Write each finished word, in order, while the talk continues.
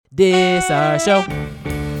this our show,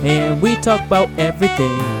 and we talk about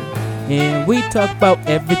everything, and we talk about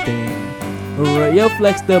everything. Royal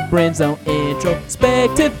Flex, the Brand Zone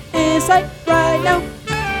introspective insight right now.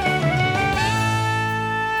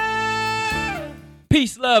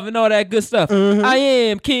 Peace, love, and all that good stuff. I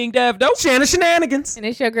am King Davdo. Shannon Shenanigans. And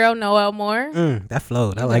it's your girl, Noel Moore. That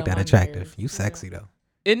flowed. I like that. Attractive. You sexy, though.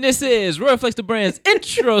 And this is Royal Flex, the Brand's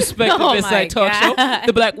introspective Oh insight my talk show, God.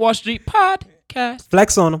 the Black Wall Street podcast.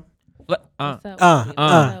 Flex on them. What's up with it?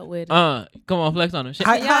 What's up with it? Come on, flex on him.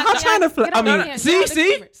 How trying to flex? Get I on mean, there.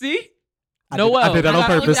 See? I Noel. did that on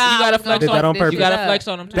purpose. You gotta flex did that on purpose. You gotta flex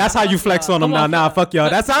on him too. That's how you flex on them now. Nah, fuck y'all.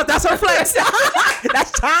 That's her flex.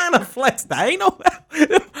 That's trying to flex. That ain't no. All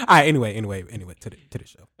right. Anyway, to the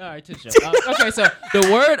show. All right, to the show. Okay, so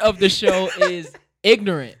the word of the show is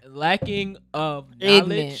ignorant, lacking of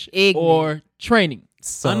knowledge Ignorant. or training.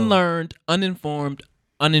 So- Unlearned, uninformed,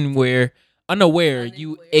 unaware,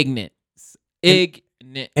 you ignorant. Ignorant.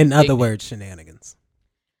 In other ignorant. words, shenanigans.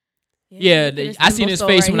 Yeah, I seen his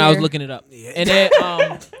face when I was looking it up. Yeah. And then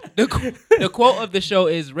the quote of the show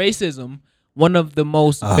is racism, one of the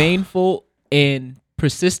most baneful and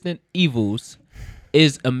persistent evils,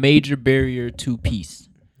 is a major barrier to peace.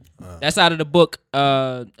 That's out of the book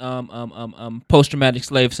Post-Traumatic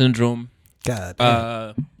Slave Syndrome. God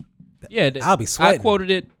damn. I'll be sweating. I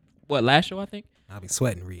quoted it last show, I think. I'll be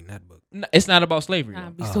sweating reading that book. No, it's not about slavery.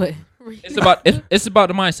 I'll though. be sweating. It's about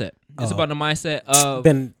the mindset. It's about the mindset of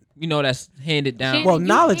Then, that's handed down. Shit. well, you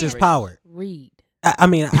knowledge can't is power. Read. I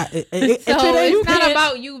mean, if So it ain't, it's not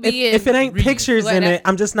about you being if it ain't read. pictures in Well, it,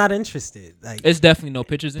 I'm just not interested. Like, It's definitely no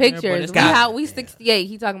pictures in there, but pictures. it's We 68.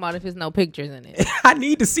 He talking about if there's no pictures in it. I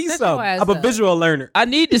need to see Shut something. your ass I'm a up. visual learner. I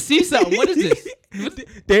need to see something. What is this?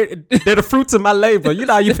 They're the fruits of my labor. You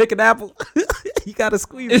know how you pick an apple? You gotta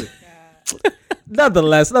squeeze it.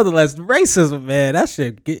 Nonetheless, racism, man, that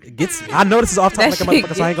shit gets. I know this is off topic, That like a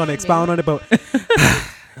shit motherfucker, so I ain't gonna expound on it. But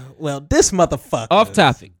well, this motherfucker, Off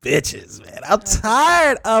topic. bitches, man. I'm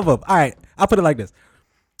tired of them. All right, I'll put it like this: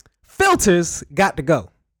 filters got to go.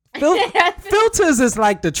 Filters is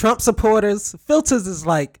like the Trump supporters. Filters is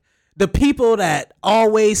like the people that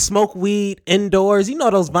always smoke weed indoors. You know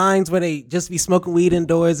those vines where they just be smoking weed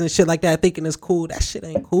indoors and shit like that, thinking it's cool. That shit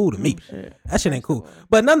ain't cool to me. That shit ain't cool.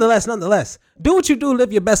 But nonetheless, do what you do,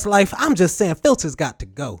 live your best life. I'm just saying, filters got to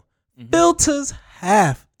go. Filters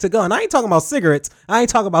have to go. And I ain't talking about cigarettes. I ain't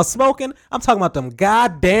talking about smoking. I'm talking about them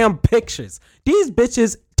goddamn pictures. These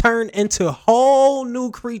bitches turn into whole new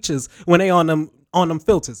creatures when they on them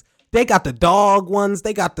filters. They got the dog ones.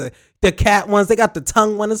 They got the cat ones. They got the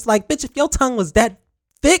tongue one. It's like, bitch, if your tongue was that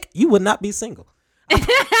thick, you would not be single.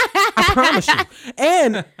 I promise you.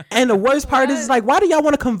 And the worst part is like, why do y'all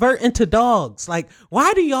want to convert into dogs? Like,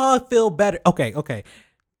 why do y'all feel better? Okay.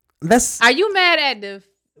 Are you mad at the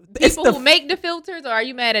It's people the- who make the filters, or are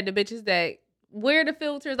you mad at the bitches that wear the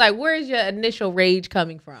filters? Like, where is your initial rage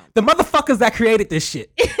coming from? The motherfuckers that created this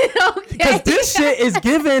shit. Okay. Because this shit is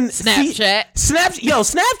giving Snapchat.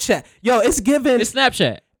 Snapchat. Yo, it's giving. It's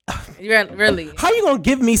Snapchat. Really? How you gonna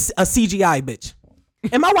give me a CGI, bitch?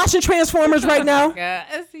 Am I watching Transformers right now? God,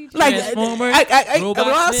 I see you. Like, Transformers, robots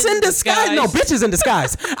robots in in disguise. disguise. No, bitches in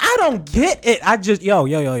disguise. I don't get it. I just,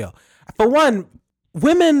 yo. For one,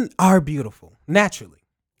 women are beautiful naturally.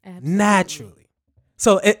 Absolutely. Naturally.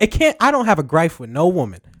 So it can't, I don't have a gripe with no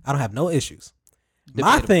woman. I don't have no issues.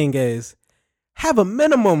 My Debatable. thing is, have a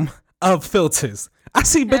minimum of filters. I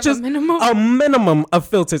see bitches, a minimum? a minimum of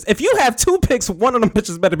filters. If you have 2 pics, one of them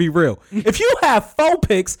bitches better be real. If you have 4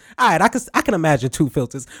 pics, all right, I can imagine 2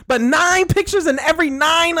 filters. But 9 pictures and every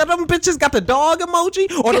 9 of them bitches got the dog emoji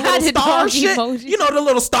or the Got little the star dog shit. emoji. You know, the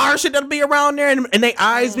little star shit that'll be around there and their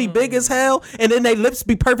eyes be big as hell and then their lips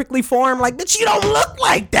be perfectly formed. Like, bitch, you don't look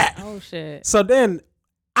like that. Oh shit. So then,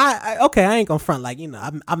 I ain't gonna front like,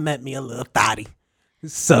 I met me a little thotty.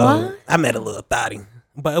 So What? I met a little thotty.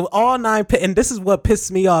 But it was all 9 and this is what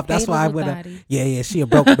pissed me off. That's Hey, why I little would thotty. Yeah, she a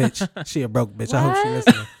broke bitch. She a broke bitch. I hope she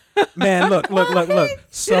listening. Man, look.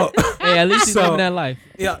 So Hey, at least he's So- living that life.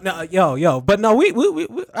 yo. But no, we all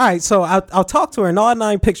right, so I'll talk to her and all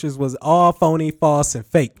 9 pictures was all phony, false, and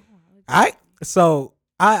fake. All right? So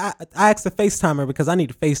I asked to FaceTime her because I need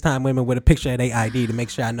to FaceTime women with a picture of their ID to make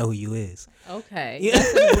sure I know who you is. Okay. Yeah.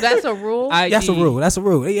 That's a rule. That's a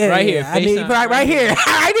rule. Yeah, Right here, I need FaceTime. right here.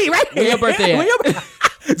 ID right here. Where your birthday at? Where your-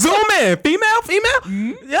 Zoom in.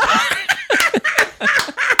 Female. Yeah.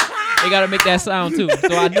 They gotta make that sound too,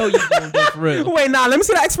 so I know you're doing that for real. Wait, nah. Let me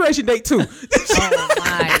see the expiration date too. Oh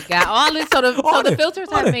my god! All this, so All the this, filters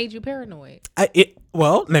all have this. made you paranoid.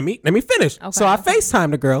 Well, let me finish. Okay, So I okay.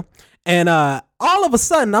 FaceTimed the girl, and all of a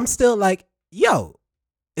sudden I'm still like, yo,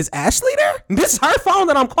 is Ashley there? This is her phone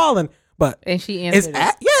that I'm calling, but And she is answered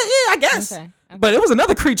yeah, I guess. Okay. But it was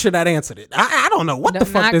another creature that answered it. I don't know what the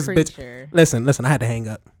fuck Not this creature. bitch. Listen, I had to hang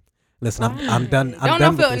up. Listen, I'm done. I'm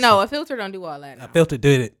done with this shit. a filter don't do all that. A filter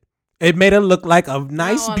did it. It made her look like a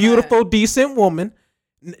nice, all beautiful, decent woman.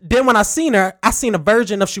 Then when I seen her, I seen a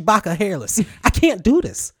version of Chewbacca hairless. I can't do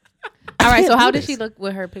this. All right, so can't how do did she this. look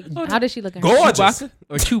with her picture? How did she look in her Gorgeous. Chewbacca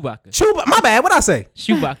or Chewbacca? Chewbacca. My bad. What I say?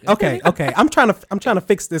 Chewbacca. Okay. I'm trying to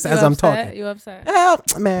fix this You as I'm upset? talking. You upset? Hell,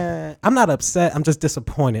 man, I'm not upset. I'm just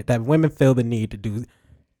disappointed that women feel the need to do.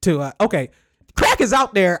 Okay, crack is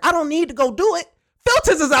out there. I don't need to go do it.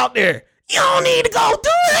 Filters is out there. You don't need to go do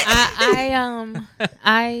it.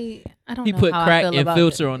 I don't He know put how I crack feel and about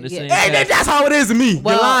filter it. on the same. Hey, that's how it is to me.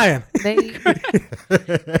 Well, You're lying. They,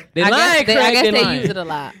 They I lying, guess crack. they lying. use it a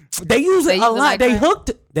lot. They use They it use a it lot. like They crack.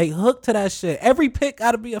 hooked to that shit. Every pic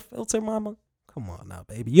gotta be a filter, mama. Come on now,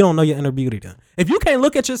 baby. You don't know your inner beauty then. If you can't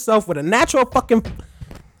look at yourself with a natural fucking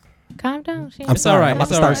Calm down. She I'm sorry. alright, I'm about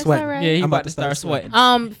to it's start alright. sweating. It's alright. Yeah, he I'm about to start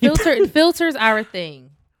sweating. Filters are a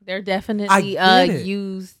thing. They're definitely I get it.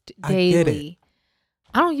 used I get it. daily.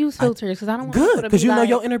 I don't use filters because I don't want people good to because be you know like,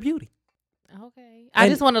 your inner beauty. Okay, I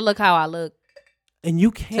And- just want to look how I look And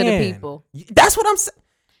you can. to the people. That's what I'm saying.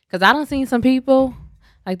 Because I don't seen some people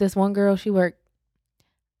like this one girl. She worked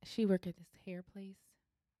at this hair place.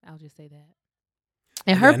 I'll just say that.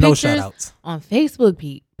 And her No pictures shout outs. on Facebook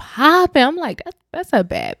be popping. I'm like, that's a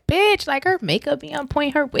bad bitch. Like her makeup be on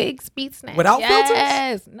point, her wigs be snatched. Without filters?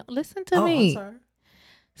 Yes. No, listen to Oh, I'm me. sorry.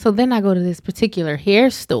 So then I go to this particular hair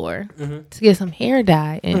store Mhm. to get some hair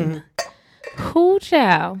dye, and cool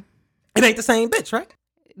child, It ain't the same bitch, right?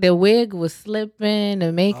 the wig was slipping,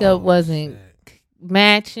 the makeup Oh, wasn't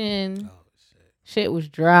matching, shit was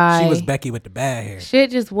dry. She was Becky with the bad hair. Shit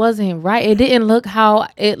just wasn't right. It didn't look how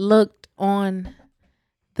it looked on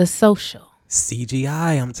the social.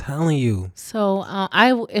 CGI, I'm telling you. So I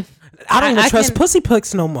don't even I trust can- pussy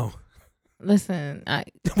pics no more. listen,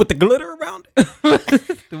 With the glitter around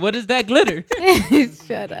it. What is that glitter?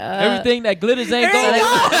 shut up. Everything that glitters ain't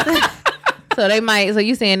gold. So they might. So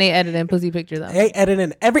you saying they editing pussy pictures? Up. They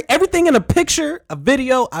editing everything in a picture, a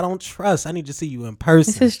video. I don't trust. I need to see you in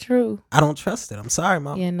person. This is true. I don't trust it. I'm sorry,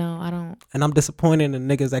 mom. Yeah, no, I don't. And I'm disappointed in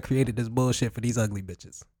the niggas that created this bullshit for these ugly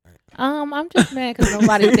bitches. I'm just mad because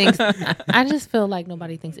nobody thinks. I just feel like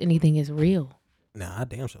nobody thinks anything is real. Nah, I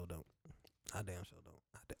damn sure don't.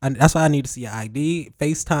 That's why I need to see your ID,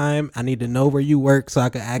 FaceTime. I need to know where you work so I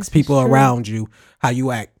can ask people true. around you how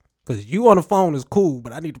you act. Because you on the phone is cool,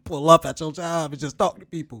 but I need to pull up at your job and just talk to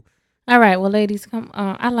people. All right, well, ladies, come.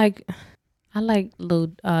 I like little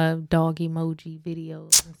dog emoji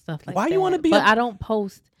videos and stuff like that. Why you wanna be But a- I don't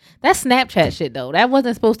post. That's Snapchat shit though. That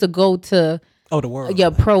wasn't supposed to go to Oh, the world.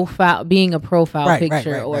 your profile, being a profile Right,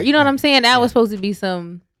 picture, right, or right, you know what right. I'm saying. That Yeah. was supposed to be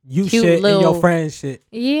some You cute shit and little- your friend shit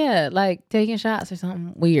yeah, like taking shots or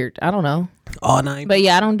something weird. I don't know. all night. But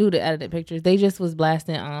yeah, I don't do the edited pictures. They just was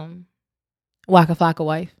blasting Waka Flocka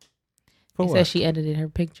wife. For They what? said she edited her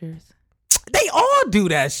pictures. They all do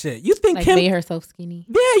that shit. You think Like Kim? made herself skinny.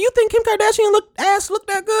 Yeah, you think Kim Kardashian look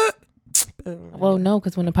that good? Well, no,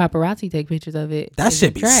 because when the paparazzi take pictures of it, That it's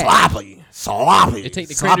shit be trash. sloppy. They take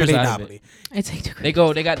the sloppy critters out of doppity. I take the They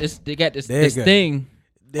go. They got this. They got this. They're This good. thing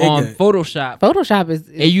They're on good. Photoshop, Photoshop is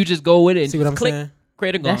and you just go with it. And See what I'm click, saying?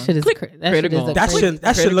 Create a gone. that shit is Click, that create a shit is gone. a That crazy- shit.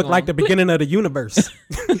 That Credit should look like the gone. beginning of the universe.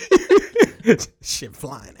 Shit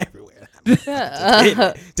flying everywhere.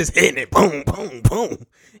 Just hitting it. Boom, boom, boom.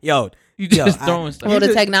 Yo, You just yo, throwing I- stuff. Well, the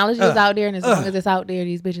just- technology is out there, and as long as it's out there,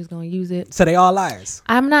 these bitches gonna use it. so they all liars.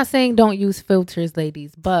 I'm not saying don't use filters,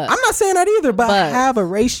 ladies, but I'm not saying that either, but But- have a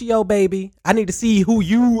ratio, baby. I need to see who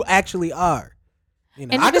you actually are. You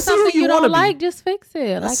know, and I if can it's see who something you wanna don't like, be. just fix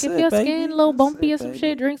it. That's Like if it, your baby. skin a little That's bumpy it, or some baby.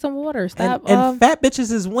 shit, drink some water. And, Stop. and fat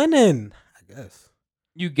bitches is winning. I guess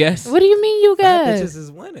You guess. What do you mean, you fat guys? bitches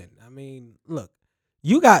is winning. I mean, look,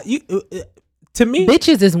 you got you. To me,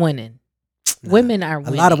 Bitches is winning. Nah, Women are a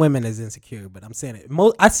winning. lot of women is insecure, but I'm saying it.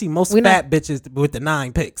 I see most We're fat bitches with the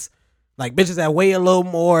 9 pics, like bitches that weigh a little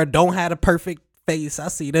more, don't have a perfect face. I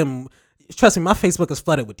see them. Trust me, my Facebook is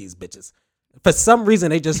flooded with these bitches. For some reason,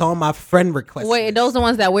 they just on my friend request. Wait, list. those the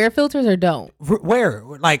ones that wear filters or don't? Where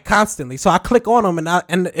like constantly. So I click on them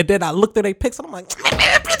and then I look through their pics and I'm like,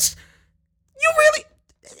 man, bitch, you really?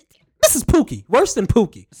 This is Pookie. Worse than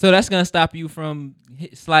Pookie. So that's gonna stop you from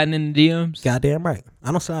sliding in the DMs. Goddamn right.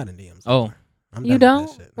 I don't slide in DMs. Oh, I'm You done with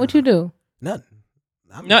don't? that shit. What Nah. you do? Nothing.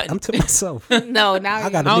 I'm, Nothing. I'm to myself. No, now I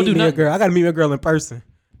gotta I don't meet do me a nothing. girl. I gotta meet me a girl in person.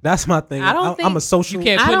 That's my thing. I don't I'm a think- social. you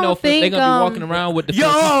can't I put don't no filter. They're think, gonna be walking around with the filter.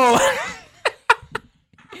 Yo.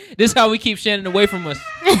 This how we keep Shannon away from us.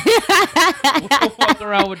 We'll walk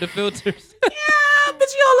around with the filters. Yeah, but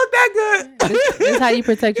you don't look that good. This is how you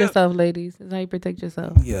protect yourself, ladies. This is how you protect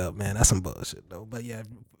yourself. Yeah, man, that's some bullshit though. But yeah,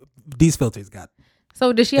 these filters got.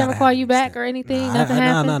 So did she ever Gotta call have you an back extent. or anything? Nah, Nothing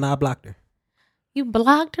happened? No, I blocked her. You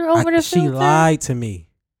blocked her over the She filter? lied to me.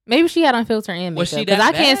 Maybe she had on filter and Was makeup. she Because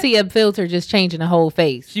that I can't bad? see a filter just changing the whole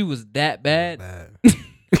face. She was that bad Bad.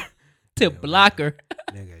 to block her.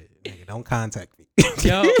 nigga, don't contact me.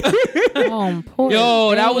 Yo, Oh, poor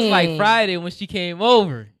yo, that was like thing. Friday when she came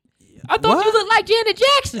over. I thought What? you looked like Janet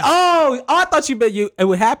Jackson. Oh, I thought you meant it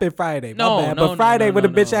would happen Friday. My No, bad. no, But Friday no, when no,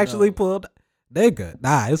 the bitch no, actually no. pulled, they're good.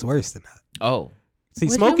 Nah, it's worse than that. Oh, See,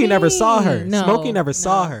 What you Smokey never saw her. mean? No, Smokey never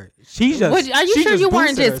saw no. her. She just. Are you she sure you weren't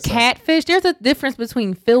boosted just herself. catfish? There's a difference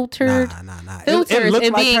between filtered Nah. filters looked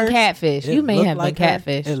and like being her. catfish. It You may looked have like been her.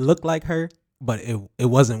 catfish. It looked like her, but it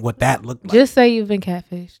wasn't what that looked like. Just say you've been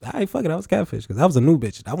catfished. I fuck it. I was catfish because I was a new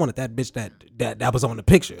bitch. I wanted that bitch that was on the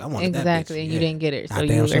picture. I wanted Exactly. that bitch. And yeah. you didn't get it. So I you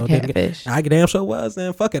damn were sure didn't get- catfish. I damn sure was.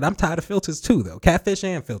 Then fuck it. I'm tired of filters too, though. Catfish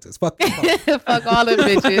and filters. Fuck them both. Fuck all the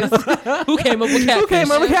bitches. who came up with catfish? Who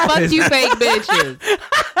came up with Fuck catfish? you, fake bitches.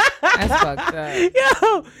 That's fucked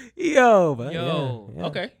up. Yo, but Yo, yeah.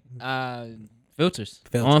 okay. Filters,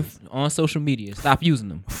 Filters. on social media. Stop using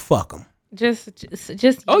them. Fuck them. Just.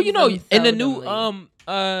 Oh, you use know, them in the new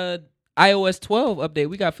seldomly. iOS 12 update,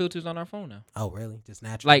 we got filters on our phone now. Oh, really? Just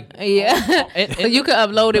natural. Like, Yeah. and- So you could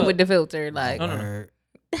upload it look, with the filter, like. No. Word.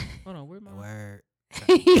 Hold on, where my Word.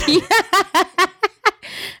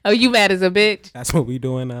 Oh, you mad as a bitch? That's what we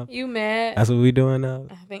doing now. You mad? That's what we doing now.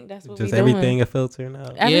 I think that's what Just we everything doing. a filter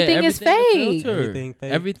now. Everything is a fake. filter. Everything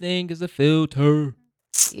fake. Everything is a filter.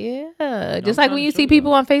 Yeah, I'm just like trying when to you show see you.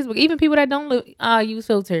 people on Facebook, even people that don't use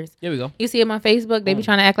filters. There we go. You see them on Facebook, they be Boom.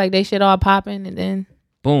 trying to act like they shit all popping, and then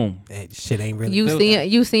Boom. That shit ain't really. you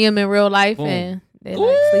filter. see them in real life, Boom. and they're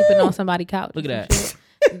like sleeping on somebody's couch. Look or at some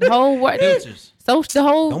shit. The whole world, Filters. the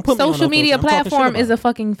whole Don't put me on social no media filter. I'm talking shit platform is about a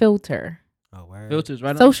fucking filter. Oh, word. Filters right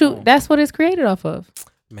on the Social, phone. that's what it's created off of.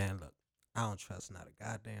 Man, look, I don't trust not a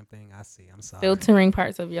goddamn thing I see. I'm sorry. Filtering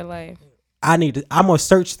parts of your life. I'm gonna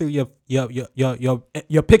search through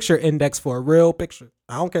your picture index for a real picture.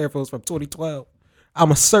 I don't care if it was from 2012. I'm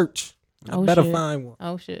gonna search. I Oh, better shit. find one,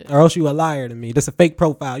 Oh shit. or else you a liar to me. This a fake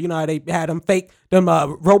profile. You know how they had them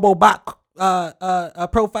Robobot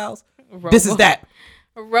profiles. This is that.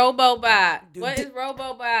 Robobot. Dude, What is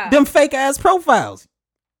Robobot? Them fake ass profiles.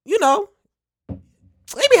 You know,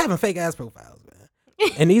 they be having fake ass profiles, man.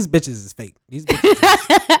 And these bitches is fake. These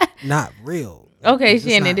bitches is not real. Okay, It's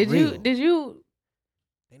just Shannon, not did real. you?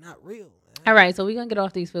 They not real, man. All right, so we're gonna get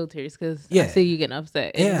off these filters because I Yeah. see you getting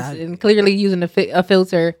upset. Yeah, And clearly using a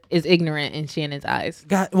filter is ignorant in Shannon's eyes.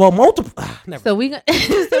 Multiple. Never. So we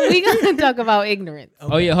gonna talk about ignorance.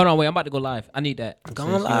 Oh yeah, hold on, wait. I'm about to go live. I need that.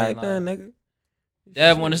 Going live, then, nigga.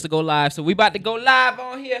 Dev want us to go live, so we about to go live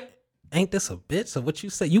on here. Ain't this a bitch? So what you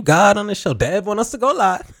say? You God on the show. Dev want us to go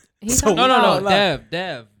live. He's So talking No. about-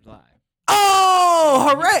 Dev live. Oh,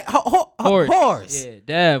 hooray! Horse. Yeah,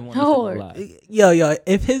 Dev want us to go Horse. live. Yo,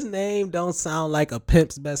 if his name don't sound like a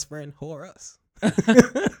pimp's best friend, whore us.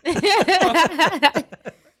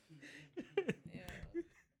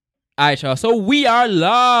 All right, y'all. So we are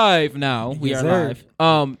live now. We Yes, are sir.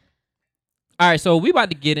 live. All right, so we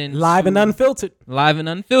about to get in Live and unfiltered. live and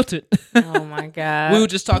unfiltered. Oh my god. We were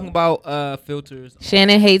just talking about filters.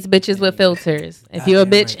 Shannon hates bitches with filters. If you're a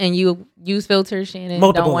Goddamn bitch right. and you use filters, Shannon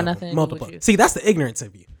Multiple. don't want of nothing them. to do Multiple. with you. See, that's the ignorance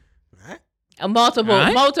of you. All right. Multiple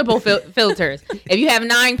Alright. filters. If you have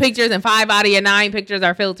 9 pictures and 5 out of your 9 pictures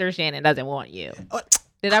are filters, Shannon doesn't want you.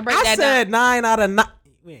 Did I break I that said down? 9 out of 9.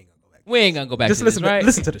 We ain't gonna go back. We ain't gonna go back Just to listen. this, right?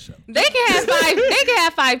 Listen to the show. They can have 5. They can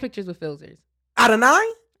have 5 pictures with filters. Out of 9.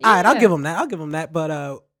 All right, I'll Yeah. give them that. I'll give them that.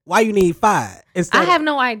 But why you need 5 instead? I have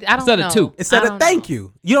no idea. I don't Instead know. of 2. Instead I of don't thank know.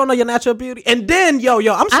 you. You don't know your natural beauty. And then, I'm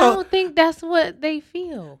I so. don't think that's what they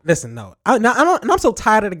feel. Listen, no. I'm so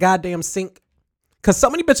tired of the goddamn sink. Because so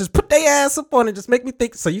many bitches put their ass up on it just make me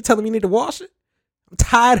think, so you telling me you need to wash it? I'm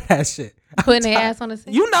tired of that shit. I'm Putting their tired. ass on the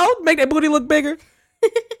sink. You know, make that booty look bigger.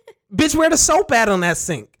 Bitch, where the soap at on that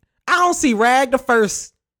sink? I don't see rag the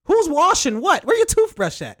first. Who's washing what? Where your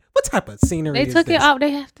toothbrush at? What type of scenery They is took this? it out. They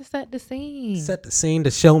have to set the scene. Set the scene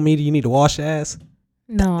to show me that you need to wash your ass.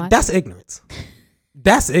 No, That's ignorance.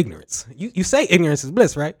 That's ignorance. You say ignorance is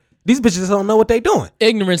bliss, right? These bitches don't know what they doing.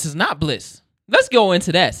 Ignorance is not bliss. Let's go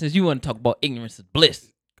into that since you want to talk about ignorance is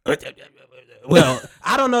bliss. Well,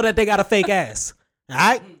 I don't know that they got a fake ass. All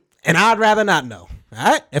right? And I'd rather not know.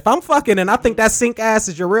 All right? If I'm fucking and I think that sink ass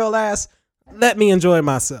is your real ass, let me enjoy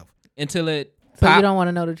myself. Until it so pop, you don't want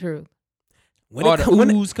to know the truth. When or it the co- when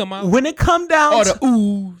it- ooze come out. when it come down Or to the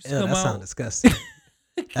ooze yeah, come that sounds out. disgusting.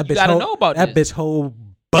 That You bitch gotta whole, know about that this. bitch whole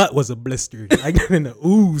butt was a blister. Like then the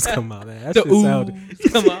ooze come out. Man. That The shit sounded.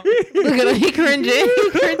 ooze come out. Look at him, he cringing. He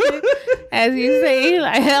cringing. As you say, he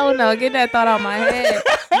like, hell no, get that thought out my head.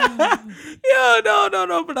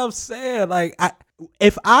 No. But I'm saying, like,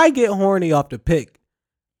 if I get horny off the pic,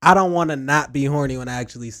 I don't want to not be horny when I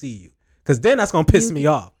actually see you, because then that's gonna piss me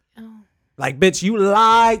off. Oh. Like, bitch, you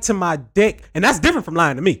lied to my dick, and that's different from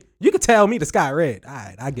lying to me. You could tell me the sky red. All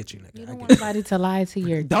right, I get you, nigga. You I don't get want somebody to lie to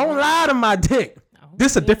your Don't lie to my dick.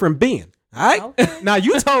 This a Okay. different being. All right. Okay. Now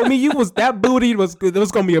you told me you was that booty was there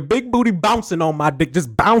was gonna be a big booty bouncing on my dick,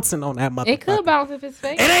 just bouncing on that motherfucker. It could bounce if it's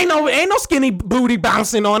fake. It ain't no skinny booty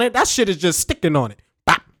bouncing on it. That shit is just sticking on it.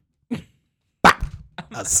 Bop, bop.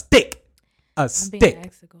 A stick, a I'm being stick.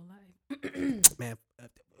 asked to go live. Man,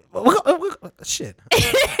 shit.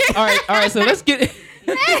 All right. So let's get.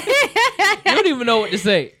 You don't even know what to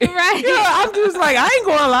say. Right. Yeah, I'm just like, I ain't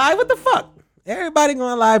gonna lie. What the fuck? Everybody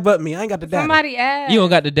gonna lie but me. I ain't got the data. Somebody asked. You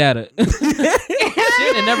don't got the data.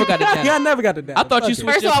 Shannon never got the data. Yeah, I never got the data. I thought Fuck you it.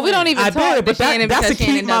 switched First of all, we don't even I talk did, but to Shannon that's to because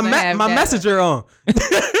keep Shannon my doesn't have my data. messenger on.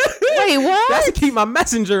 Wait, what? That's to keep my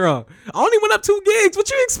messenger on. I only went up 2 gigs.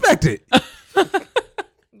 What you expected?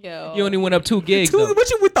 Yo. You only went up 2 gigs. Two, Though. what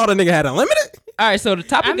you thought a nigga had unlimited? All right, so the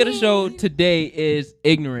topic I of the show mean- today is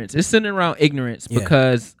ignorance. It's centered around ignorance Yeah.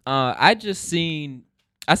 because I seen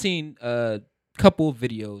a couple of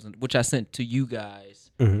videos which I sent to you guys.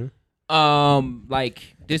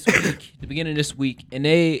 Like this week, the beginning of this week, and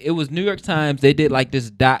it was New York Times. They did like this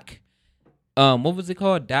doc. What was it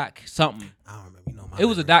called? Doc something. I don't remember. You know my It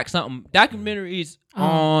was a doc something. Documentaries I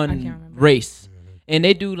can't on remember. race. And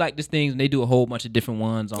they do like this things, and they do a whole bunch of different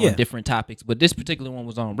ones on Yeah. different topics. But this particular one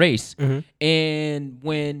was on race. Mhm. And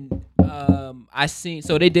when I seen,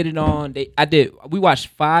 so they did it on. We watched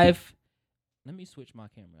 5. Let me switch my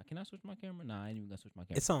camera. Can I switch my camera? Nah, I ain't even gonna switch my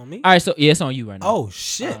camera. It's on me. All right, so yeah, it's on you right now. Oh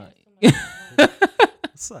shit.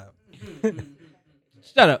 What's up?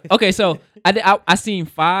 Shut up. Okay, so I seen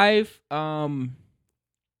 5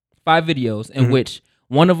 videos in Mhm. which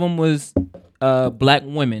one of them was black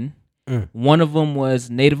women. Mm. One of them was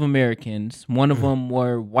Native Americans. One of them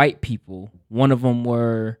were white people. One of them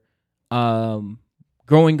were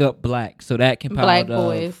growing up black. So that compiled Black of,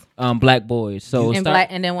 boys. black boys. So And black,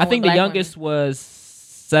 and then one I think with the black youngest was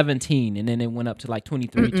 17, and then it went up to like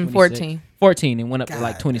 23, women. 26. 14. 14, and went up to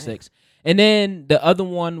like God 26. And then the other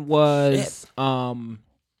one was I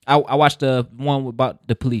watched the one about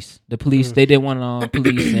the police. The police, they did one on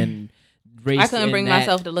police and race. I couldn't in bring that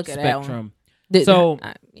myself to look at that one. spectrum. Did- So-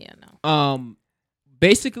 yeah, no.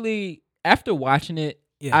 Basically after watching it,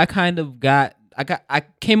 Yeah. I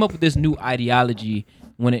came up with this new ideology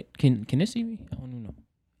when it can they see me? I don't even know.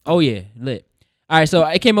 Oh yeah, lit. All right, so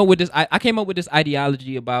I came up with this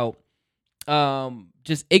ideology about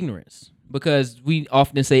just ignorance, because we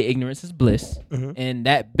often say ignorance is bliss, Mhm. and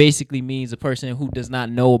that basically means a person who does not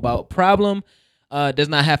know about problem does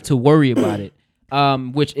not have to worry about it.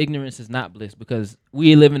 Which ignorance is not bliss, because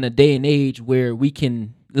we live in a day and age where we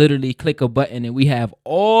can literally click a button and we have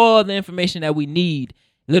all the information that we need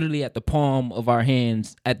literally at the palm of our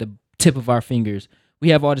hands, at the tip of our fingers. We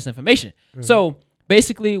have all this information. So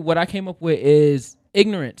basically what I came up with is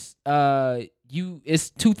ignorance. It's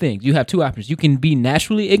 2 things. You have 2 options. You can be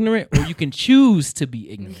naturally ignorant, or you can choose to be You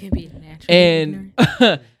ignorant. can be naturally And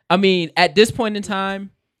I mean, at this point in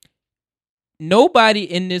time, nobody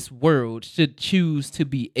in this world should choose to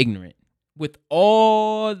be ignorant. With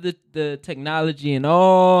all the technology and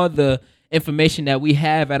all the information that we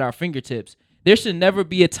have at our fingertips, there should never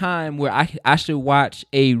be a time where I should watch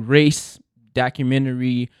a race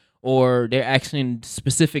documentary, or they're asking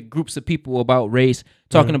specific groups of people about race,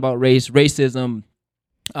 talking about race, racism,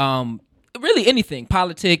 really anything,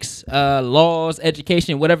 politics, laws,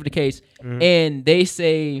 education, whatever the case. And they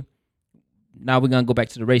say, now we're going to go back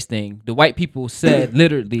to the race thing. The white people said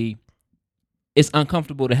literally, it's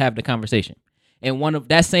uncomfortable to have the conversation. And one of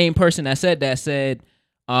that same person that said that said,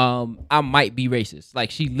 I might be racist.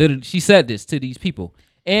 Like she said this to these people.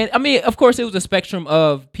 And I mean, of course it was a spectrum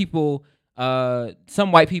of people,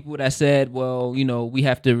 some white people that said, well, you know, we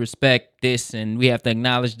have to respect this and we have to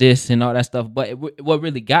acknowledge this and all that stuff. But what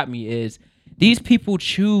really got me is these people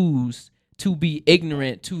choose to be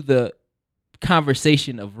ignorant to the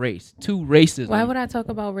conversation of race, to racism. Why would I talk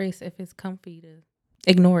about race if it's comfy to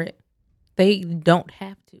ignore it? They don't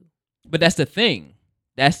have to. But that's the thing.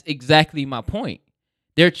 That's exactly my point.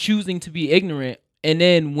 They're choosing to be ignorant, and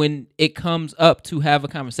then when it comes up to have a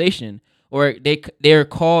conversation, or they're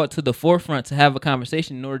called to the forefront to have a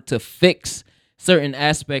conversation in order to fix certain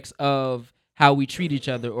aspects of how we treat each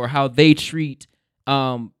other or how they treat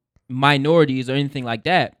minorities or anything like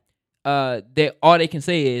that, they all they can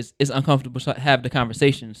say is it's uncomfortable to have the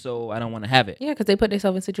conversation, so I don't want to have it. Yeah, because they put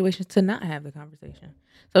themselves in situations to not have the conversation.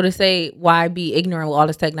 So to say, why be ignorant with all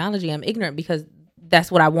this technology? I'm ignorant because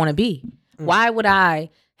that's what I want to be. Why would I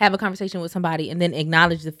have a conversation with somebody and then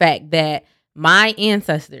acknowledge the fact that my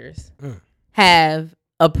ancestors have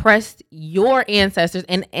oppressed your ancestors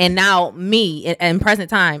and now me in present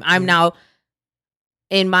time, I'm now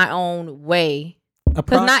in my own way.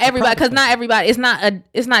 Because not everybody,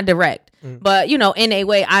 it's not direct, but in a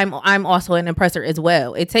way, I'm also an oppressor as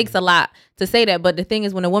well. It takes a lot to say that, but the thing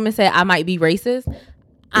is, when a woman said I might be racist,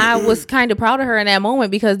 I was kind of proud of her in that moment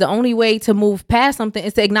because the only way to move past something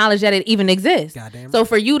is to acknowledge that it even exists. Goddamn. So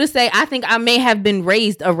for you to say, I think I may have been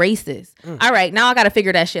raised a racist. All right, now I got to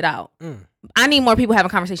figure that shit out. I need more people having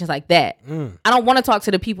conversations like that. I don't want to talk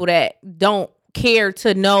to the people that don't care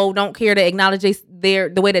to know, don't care to acknowledge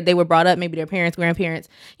the way that they were brought up, maybe their parents, grandparents,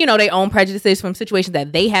 their own prejudices from situations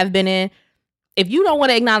that they have been in. If you don't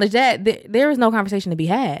want to acknowledge that, there is no conversation to be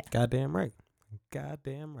had. Goddamn right.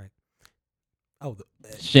 Oh,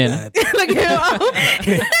 Shannon.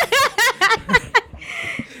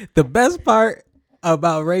 The best part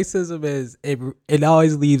about racism is it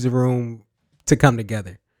always leaves room to come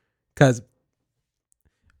together, because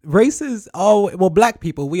black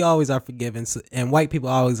people, we always are forgiving, and white people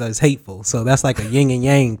always are hateful. So that's like a yin and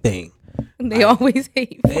yang thing. They always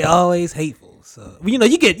hateful. They always hateful. So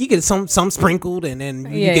you get some sprinkled, and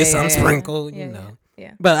then you get some sprinkled.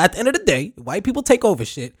 Yeah. But at the end of the day, white people take over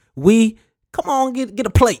shit. We come on, get a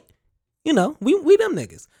plate. We them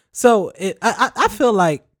niggas. So I feel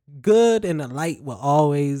like good and the light will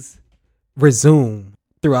always resume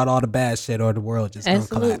throughout all the bad shit, or the world just gonna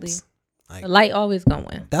collapse. Like, the light always gonna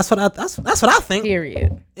win. That's what I think.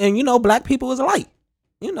 Period. And black people is a light.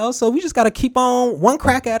 So we just gotta keep on one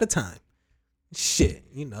crack at a time. Shit,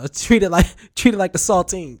 treat it like the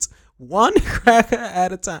saltines. One cracker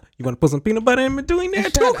at a time. You want to put some peanut butter in between there?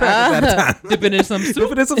 2 crackers at a time. Dip it in some soup.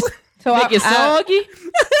 So make it soggy.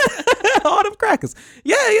 All them crackers.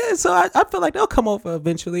 Yeah. So I feel like they'll come over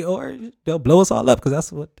eventually, or they'll blow us all up, because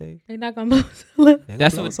that's what they're not gonna blow us all up.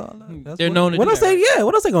 That's what us all up. They're known to do. What else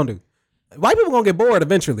they gonna do? White people gonna get bored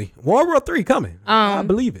eventually. World War III coming. I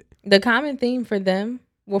believe it. The common theme for them,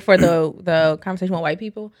 for the conversation with white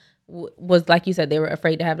people, was, like you said, they were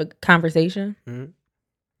afraid to have a conversation.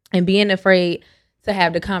 And being afraid to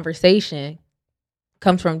have the conversation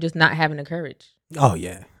comes from just not having the courage. Oh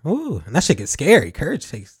yeah. Ooh, and that shit gets scary. Courage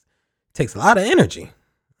takes a lot of energy.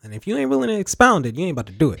 And if you ain't willing to expound it, you ain't about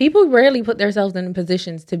to do it. People rarely put themselves in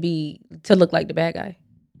positions to look like the bad guy.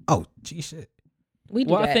 Oh, gee shit. We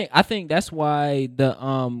do that. I think that's why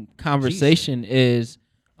the conversation is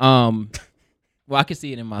well, I can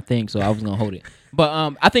see it in my thing, so I was gonna hold it.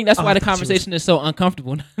 But I think that's why the conversation is so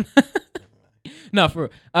uncomfortable. No, for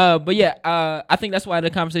but yeah, I think that's why the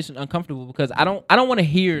conversation is uncomfortable, because I don't want to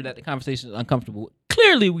hear that the conversation is uncomfortable.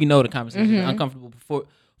 Clearly, we know the conversation is uncomfortable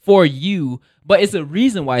for you, but it's a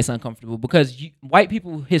reason why it's uncomfortable, because white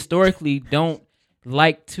people historically don't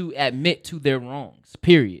like to admit to their wrongs.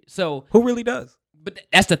 Period. So who really does? But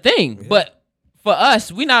that's the thing. Yeah. But for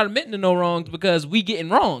us, we not admitting to no wrongs because we getting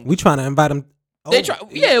wrong. We trying to invite them. We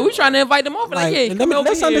trying to invite them over.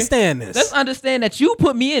 Let's understand this. Let's understand that you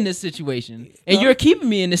put me in this situation, and you're keeping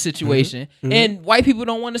me in this situation. And white people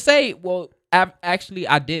don't want to say, well, I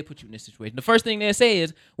did put you in this situation. The first thing they say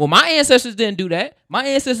is, well, my ancestors didn't do that. My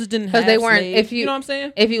ancestors didn't have they weren't. Slaves. You know what I'm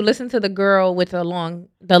saying? If you listen to the girl with the long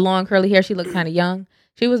curly hair, she looked kind of young.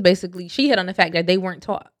 She hit on the fact that they weren't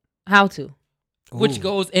taught how to. Which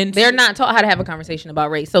goes into, they're not taught how to have a conversation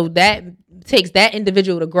about race. So that takes that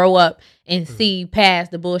individual to grow up and see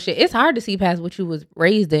past the bullshit. It's hard to see past what you was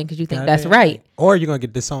raised in because you think that's right. Or you're gonna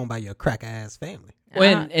get disowned by your crack ass family.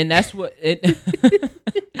 And that's what it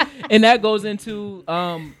and that goes into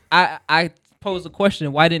I posed a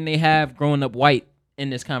question, why didn't they have growing up white in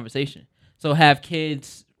this conversation? So have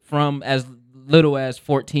kids from as little as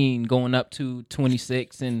 14 going up to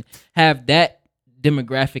 26 and have that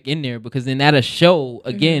demographic in there, because then that'll show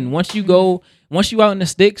again, once you out in the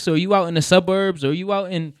sticks, or you out in the suburbs, or you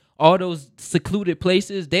out in all those secluded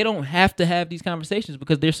places, they don't have to have these conversations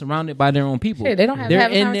because they're surrounded by their own people. They don't have to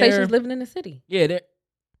have conversations living in the city. Yeah,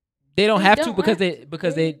 they don't have to because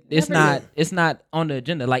it's not on the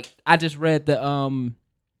agenda. Like I just read the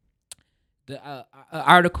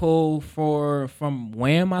article from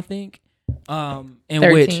Wham, I think. In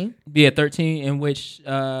 13? which 13, in which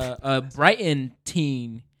a Brighton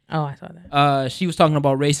teen, I saw that, she was talking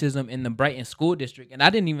about racism in the Brighton school district, and I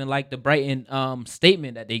didn't even like the Brighton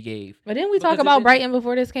statement that they gave. But didn't we talk about Brighton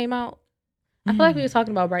before this came out? I feel like we were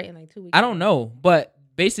talking about Brighton like 2 weeks ago. I don't know, but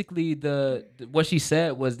basically what she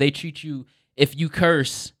said was they treat you, if you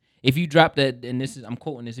curse, if you drop that, and I'm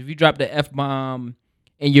quoting this, if you drop the F-bomb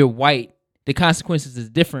and you're white, the consequences is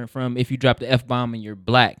different from if you drop the F-bomb and you're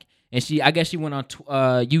black. And I guess she went on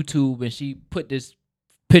YouTube and she put this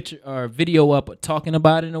picture or video up talking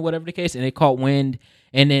about it or whatever the case, and they caught wind,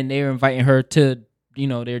 and then they were inviting her to,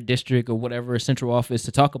 their district or whatever central office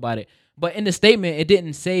to talk about it. But in the statement, it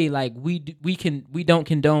didn't say like we don't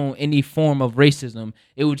condone any form of racism.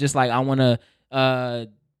 It was just like, I want to.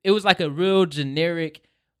 It was like a real generic.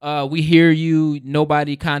 We hear you.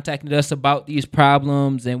 Nobody contacted us about these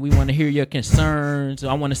problems, and we want to hear your concerns. So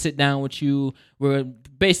I want to sit down with you. We're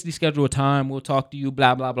basically schedule a time. We'll talk to you.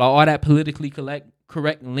 Blah blah blah. All that politically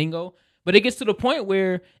correct lingo. But it gets to the point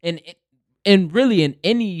where, really in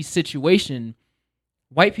any situation,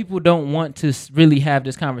 white people don't want to really have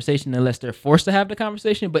this conversation unless they're forced to have the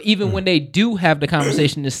conversation. But even when they do have the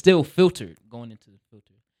conversation, it's still filtered. Going into the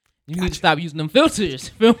filter, you need to stop using them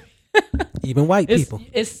filters. Even white people,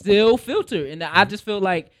 it's still filtered. And I just feel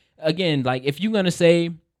like, again, like if you're gonna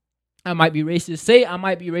say I might be racist, say I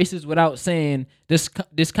might be racist without saying this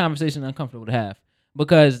conversation is uncomfortable to have.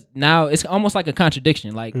 Because now it's almost like a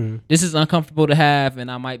contradiction. Like, this is uncomfortable to have, and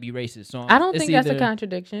I might be racist. So I don't think that's a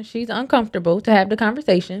contradiction. She's uncomfortable to have the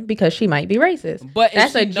conversation because she might be racist. But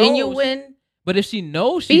that's a genuine. But if she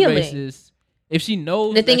knows she's racist, if she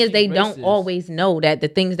knows, the thing is, they don't always know that the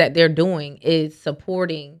things that they're doing is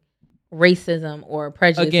supporting racism or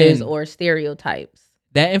prejudices or stereotypes.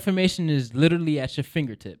 That information is literally at your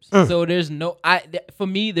fingertips. So there's for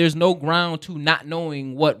me, there's no ground to not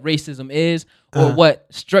knowing what racism is or what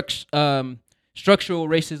structural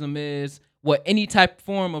racism is, what any type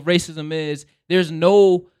form of racism is. There's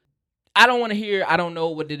no, I don't want to hear, I don't know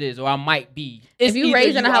what it is, or I might be. If you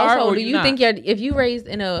raised in a household, do you think if you raised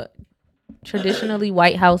in a traditionally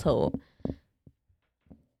white household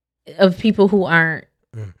of people who aren't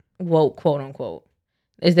woke, quote unquote,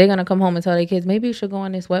 is they gonna come home and tell their kids, maybe you should go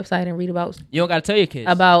on this website and read about? You don't gotta tell your kids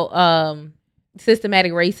about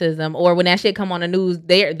systematic racism, or when that shit come on the news,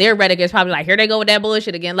 their rhetoric is probably like, here they go with that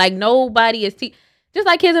bullshit again. Like nobody is just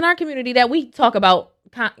like kids in our community that we talk about,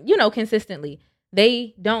 consistently.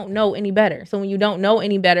 They don't know any better. So when you don't know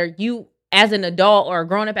any better, you as an adult or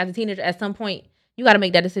growing up as a teenager, at some point you got to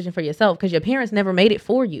make that decision for yourself because your parents never made it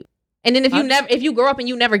for you. And then if you grow up and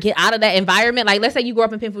you never get out of that environment, like let's say you grew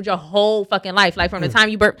up in Penfield your whole fucking life, like from the time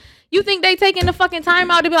you birth, you think they taking the fucking time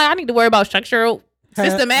out to be like, I need to worry about structural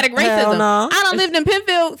systematic racism. No. I done lived in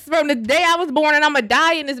Penfield from the day I was born, and I'm gonna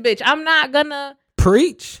die in this bitch. I'm not gonna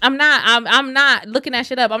preach. I'm not looking that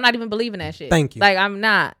shit up. I'm not even believing that shit. Thank you. Like I'm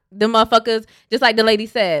not. The motherfuckers, just like the lady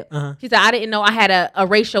said, she said, I didn't know I had a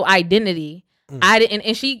racial identity. I didn't,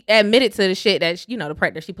 and she admitted to the shit that the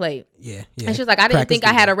part that she played. Yeah. And she was like, I didn't think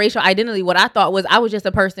I had a racial identity. What I thought was I was just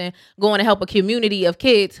a person going to help a community of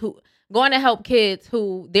kids who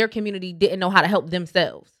their community didn't know how to help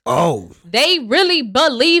themselves. Oh, they really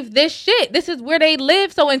believe this shit. This is where they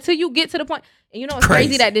live. So until you get to the point, and it's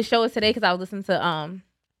crazy that this show is today because I was listening to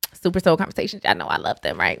Super Soul Conversations. Y'all know I love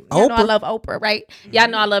them, right? Y'all know I love Oprah, right? Y'all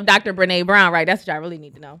know I love Dr. Brene Brown, right? That's what y'all really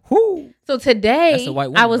need to know. Who? So today, that's a white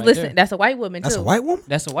woman I was right listening. there. That's a white woman too. That's a white woman.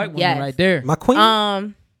 That's a white woman right there. My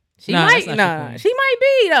queen. She might be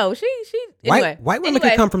though. She anyway. White women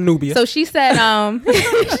can come from Nubia. So she said,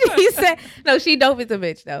 she dope as a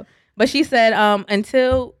bitch though. But she said,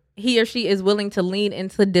 until he or she is willing to lean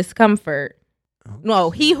into discomfort. No,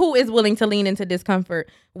 he who is willing to lean into discomfort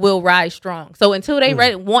will rise strong. So until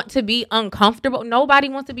they want to be uncomfortable, nobody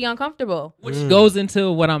wants to be uncomfortable. Which goes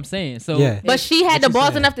into what I'm saying. So, yeah. But she had the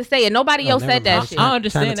balls enough to say it. Nobody else said that shit. I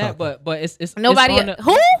understand that, but it's nobody.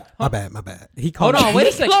 Who? My bad. He hold on. Wait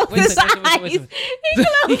a second. He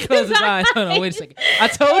closed his eyes. Hold on. Wait a second. I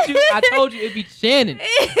told you it'd be Shannon.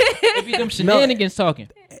 It'd be them shenanigans talking.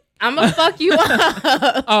 I'm gonna fuck you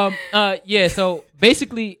up. Yeah. So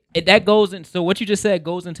basically, that goes in. So what you just said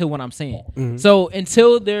goes into what I'm saying. So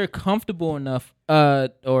until they're comfortable enough,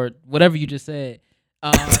 or whatever you just said.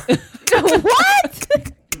 What?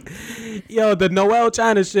 Yo, the Noel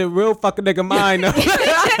China shit, real fucking nigga mind.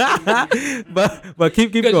 but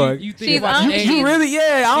keep going. You really,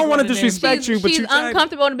 I don't want to disrespect you, but she's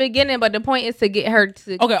uncomfortable in the beginning. But the point is to get her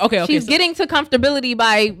to. Okay. She's getting to comfortability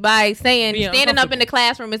by standing up in the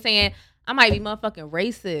classroom and saying, "I might be motherfucking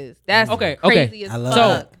racist." That's crazy as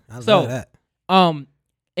fuck. I love that.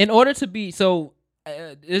 In order to be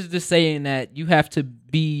is the saying that you have to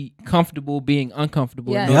be comfortable being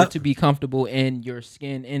uncomfortable in order to be comfortable in your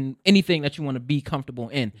skin in anything that you want to be comfortable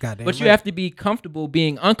in. But you have to be comfortable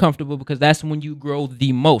being uncomfortable because that's when you grow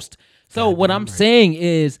the most. So what I'm saying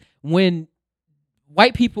is when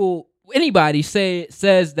white people, anybody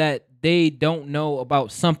says that they don't know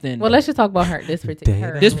about something. Well, let's just talk about her. This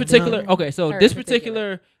particular. Okay, so this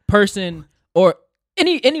particular person or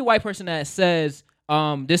any white person that says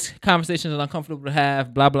this conversation is uncomfortable to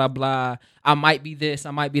have, blah blah blah. I might be this,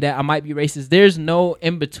 I might be that, I might be racist. There's no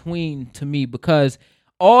in between to me, because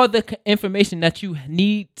all the information that you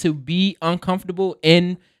need to be uncomfortable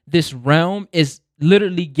in this realm is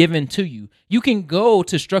literally given to you. You can go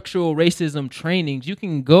to structural racism trainings. You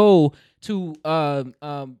can go to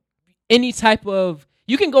any type of.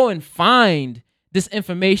 You can go and find this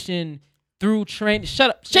information through training. Shut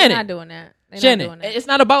up, Shannon. They're not doing that. Shannon, it's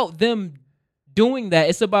not about them doing that.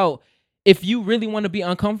 It's about, if you really want to be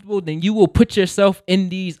uncomfortable, then you will put yourself in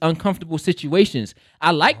these uncomfortable situations.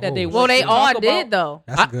 I like that they. Well, they all did though.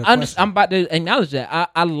 That's a good question. I'm about to acknowledge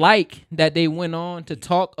that. I like that they went on to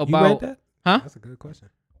talk about. You read that? Huh? That's a good question.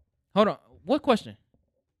 Hold on. What question?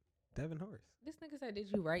 Devin Horace. This nigga said,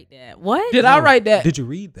 "Did you write that? What? Did I write that? Did you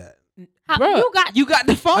read that? How, Bruh, you got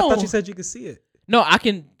the phone. I thought you said you could see it. No, I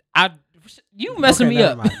can. You messing me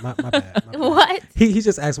never up. mind. My bad. My bad. What? He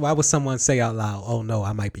just asked, why would someone say out loud, "Oh no,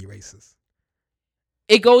 I might be racist"?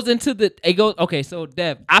 It goes into the. It goes. Okay, so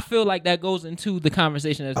Dev, I feel like that goes into the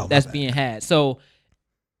conversation that's being had. So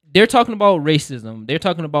they're talking about racism. They're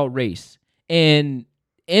talking about race, and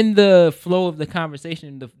in the flow of the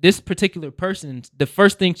conversation, this particular person, the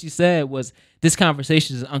first thing she said was, "This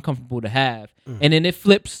conversation is uncomfortable to have," and then it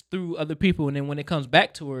flips through other people, and then when it comes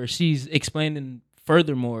back to her, she's explaining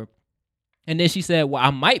furthermore, and then she said, "Well, I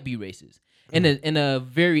might be racist," in a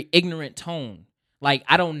very ignorant tone. Like,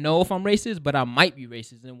 I don't know if I'm racist, but I might be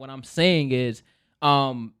racist. And what I'm saying is,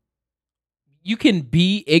 you can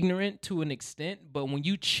be ignorant to an extent, but when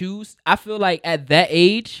you choose, I feel like at that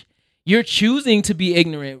age, you're choosing to be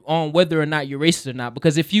ignorant on whether or not you're racist or not.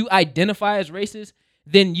 Because if you identify as racist,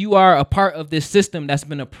 then you are a part of this system that's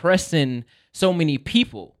been oppressing so many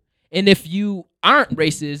people. And if you aren't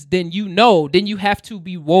racist, then you have to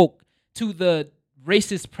be woke to the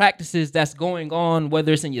racist practices that's going on,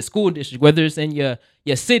 whether it's in your school district, whether it's in your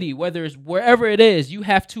city, whether it's wherever it is. You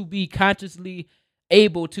have to be consciously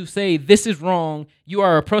able to say, this is wrong. You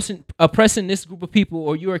are oppressing this group of people,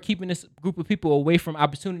 or you are keeping this group of people away from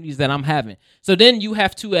opportunities that I'm having. So then you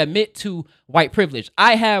have to admit to white privilege.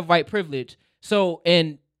 I have white privilege. So,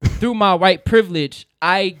 and through my white privilege,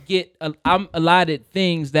 I'm allotted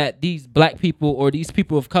things that these black people or these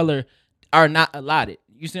people of color are not allotted.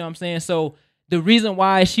 You see what I'm saying? So the reason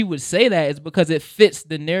why she would say that is because it fits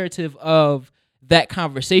the narrative of that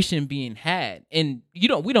conversation being had. And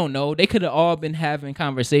we don't know. They could have all been having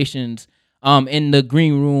conversations in the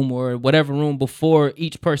green room or whatever room before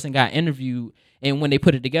each person got interviewed and when they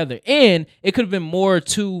put it together. And it could have been more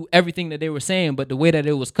to everything that they were saying, but the way that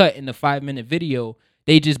it was cut in the 5-minute video,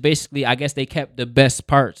 they just basically, I guess they kept the best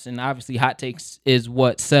parts. And obviously hot takes is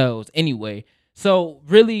what sells anyway. So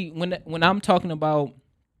really, when I'm talking about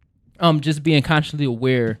just being consciously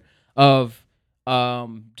aware of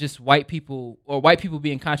just white people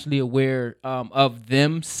being consciously aware of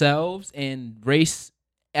themselves and race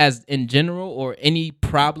as in general, or any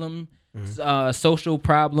problem, social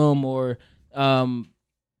problem or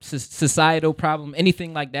societal problem,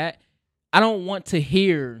 anything like that, I don't want to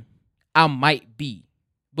hear I might be,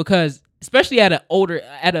 because especially at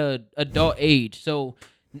a adult age. So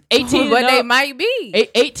 18 but and they up, might be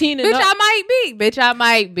 18 and bitch, up. I might be. Bitch, I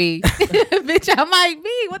might be. Bitch, I might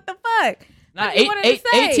be. What the fuck? Nah,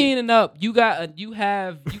 18 and up, you got an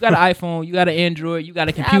iPhone, you got an Android, you got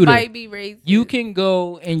a computer. I might be racist. You can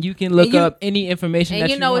go and you can look up any information that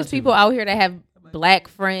you want. And it's people out here that have black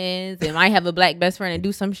friends and might have a black best friend and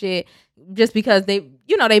do some shit just because they've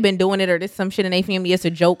been doing it, or there's some shit in their family, it's a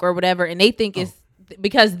joke or whatever, and they think it's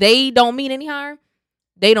because they don't mean any harm.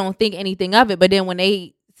 They don't think anything of it, but then when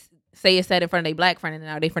they say it's said in front of their black friend and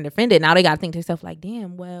now they friend offended, now they gotta think to themselves like,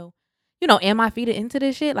 damn, well, am I feeding into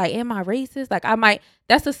this shit? Like, am I racist? Like,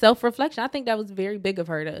 that's a self-reflection. I think that was very big of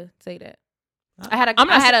her to say that. I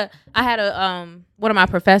had a one of my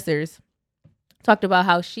professors talked about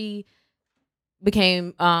how she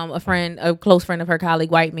became a close friend of her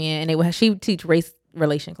colleague, white man, and she would teach race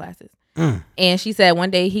relation classes. And she said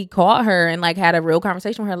one day he called her and like had a real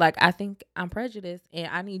conversation with her, like, I think I'm prejudiced and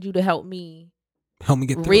I need you to help me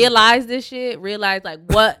get through realize this shit, realize like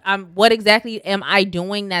what exactly am I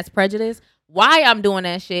doing that's prejudice, why I'm doing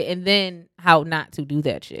that shit, and then how not to do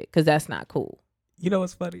that shit, because that's not cool. You know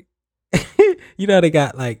what's funny? They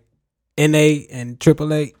got like NA and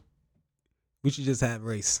AAA. We should just have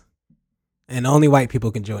race, and only white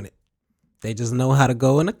people can join it. They just know how to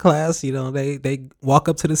go in a class. They walk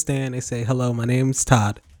up to the stand, they say, "Hello, my name's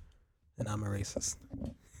Todd, and I'm a racist."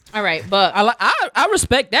 All right, but I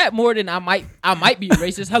respect that more than I might be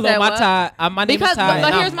racist. Hello, Said my what? Ty. My name because is Ty.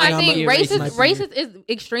 but and here's I my might thing: be a racist is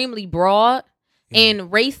extremely broad,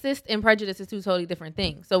 and racist and prejudice is two totally different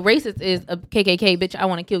things. So racist is a KKK bitch. I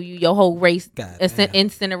want to kill you. Your whole race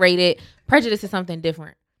incinerated. Prejudice is something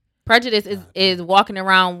different. Prejudice is walking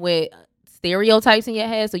around with stereotypes in your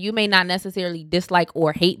head. So you may not necessarily dislike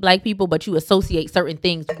or hate black people, but you associate certain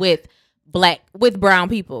things with brown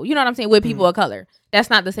people. You know what I'm saying? With people of color. That's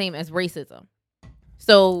not the same as racism.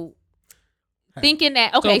 So thinking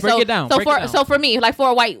that okay, so break it down. So for me, like for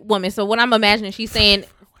a white woman, so what I'm imagining, she's saying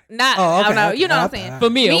not. I don't know. You know what I'm saying? For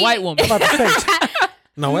me, a white woman. I'm about to say,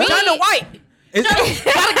 no, what? China white.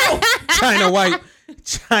 China white.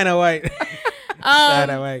 China white.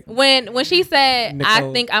 China white. When she said, Nicole.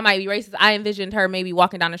 I think I might be racist, I envisioned her maybe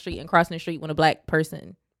walking down the street and crossing the street when a black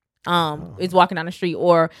person is walking down the street,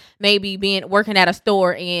 or maybe working at a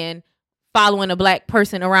store and following a black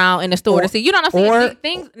person around in the store to see. You know what I'm saying?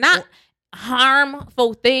 Things not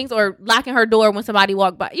harmful things, or locking her door when somebody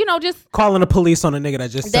walk by. You know, just calling the police on a nigga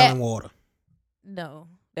that's just selling water. No,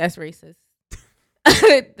 that's racist.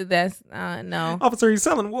 That's no. Officer, he's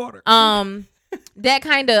selling water. That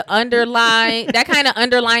kind of underlying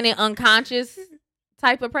and unconscious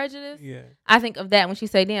type of prejudice. Yeah. I think of that when she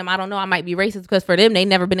say, damn, I don't know, I might be racist, because for them, they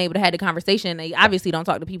never been able to have the conversation. They obviously don't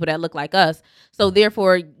talk to people that look like us. So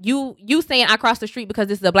therefore, you saying I crossed the street because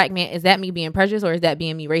this is a black man, is that me being prejudiced, or is that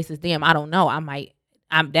being me racist? Damn, I don't know.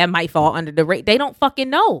 That might fall under the rate. They don't fucking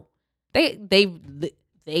know. They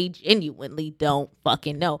genuinely don't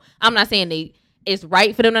fucking know. I'm not saying it's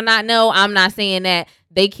right for them to not know. I'm not saying that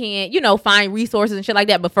they can't, find resources and shit like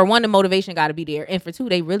that. But for one, the motivation got to be there. And for two,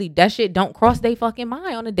 that shit don't cross their fucking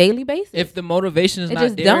mind on a daily basis. If the motivation is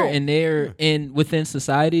not there and they're within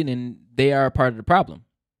society, then they are a part of the problem.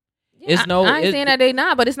 Yeah, I ain't saying that they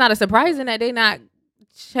not, but it's not a surprising that they not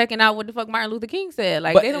checking out what the fuck Martin Luther King said.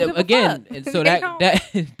 Like, they don't give a fuck. So that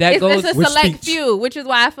goes. It's a select few, which is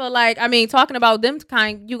why I feel like, talking about them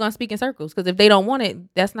you gonna speak in circles, because if they don't want it,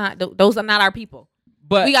 those are not our people.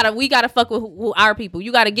 But we gotta fuck with who our people.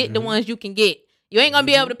 You gotta get the ones you can get. You ain't gonna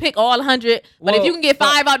be able to pick all 100, but if you can get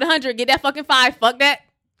 5 out of 100, get that fucking 5. Fuck that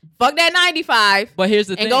 95. But here's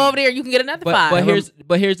the thing. And go over there, you can get another 5.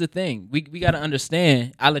 But here's the thing. We gotta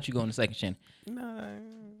understand. I'll let you go in a second, Shannon. No.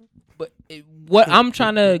 But what I'm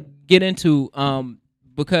trying to get into,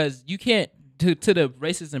 because you can't to the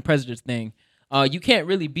racist and prejudice thing. You can't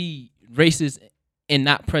really be racist and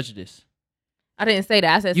not prejudiced. I didn't say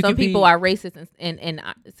that. I said some people are racist and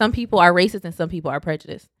some people are racist and some people are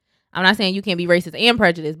prejudiced. I'm not saying you can't be racist and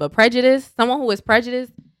prejudiced, but prejudice, someone who is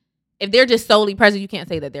prejudiced, if they're just solely prejudiced, you can't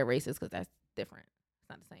say that they're racist, because that's different. It's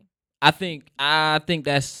not the same. I think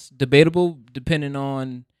that's debatable depending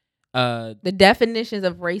on the definitions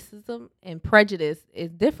of racism and prejudice is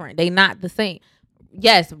different. They not the same.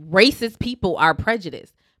 Yes, racist people are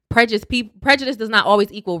prejudiced. Prejudice does not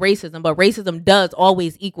always equal racism, but racism does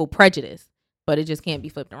always equal prejudice. But it just can't be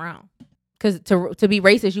flipped around. Because to be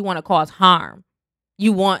racist, you want to cause harm.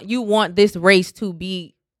 You want this race to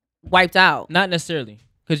be wiped out. Not necessarily,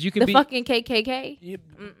 because you could be the fucking KKK.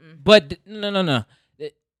 But no.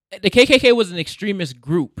 The KKK was an extremist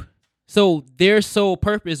group, so their sole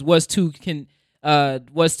purpose was to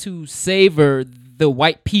savor the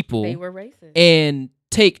white people. They were racist and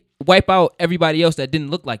wipe out everybody else that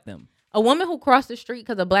didn't look like them. A woman who crossed the street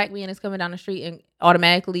because a black man is coming down the street and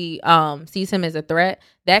automatically sees him as a threat,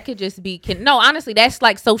 that could just be... honestly, that's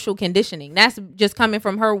like social conditioning. That's just coming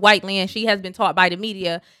from her white land. She has been taught by the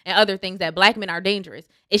media and other things that black men are dangerous.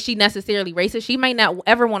 Is she necessarily racist? She may not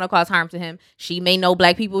ever want to cause harm to him. She may know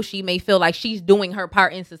black people. She may feel like she's doing her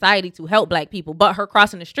part in society to help black people. But her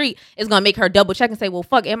crossing the street is going to make her double check and say, well,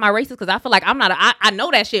 fuck, am I racist? Because I feel like I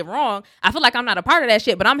know that shit wrong. I feel like I'm not a part of that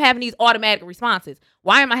shit, but I'm having these automatic responses.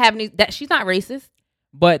 Why am I having these? She's not racist.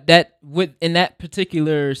 But in that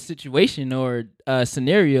particular situation or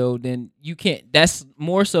scenario, then you can't. That's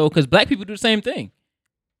more so because black people do the same thing.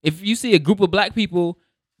 If you see a group of black people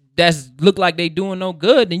that's look like they doing no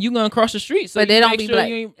good, then you gonna cross the street. So but they don't be black.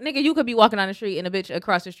 Nigga, you could be walking down the street and a bitch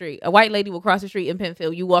across the street. A white lady will cross the street in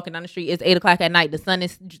Penfield. You walking down the street. It's 8:00 at night. The sun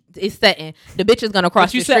is setting. The bitch is gonna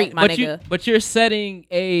cross the street, my nigga. But you're setting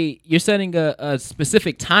a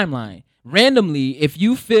specific timeline. Randomly, if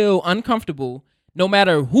you feel uncomfortable, no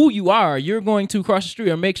matter who you are, you're going to cross the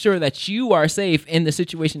street or make sure that you are safe in the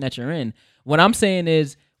situation that you're in. What I'm saying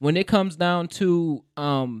is, when it comes down to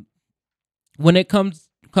when it comes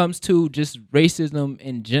to just racism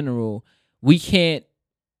in general, we can't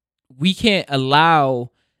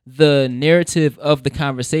allow the narrative of the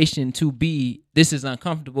conversation to be, this is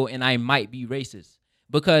uncomfortable and I might be racist.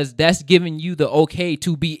 because that's giving you the okay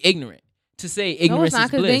to be ignorant. To say ignorance no, it's not, is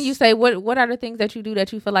because bliss. then you say what are the things that you do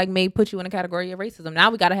that you feel like may put you in a category of racism. Now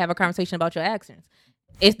we got to have a conversation about your actions.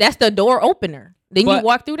 That's the door opener. Then you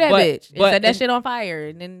walk through that bitch and set that shit on fire,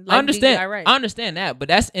 and then I understand. Right. I understand that, but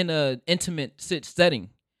that's in a intimate setting.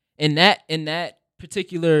 In that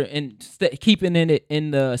particular keeping it in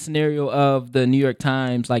the scenario of the New York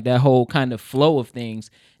Times, like that whole kind of flow of things,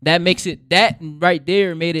 that makes it, that right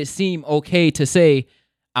there made it seem okay to say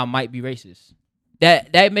I might be racist.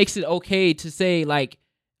 That makes it okay to say, like,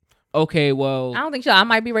 okay, well, I don't think so. I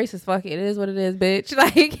might be racist. Fuck it. It is what it is, bitch.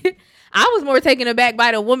 Like, I was more taken aback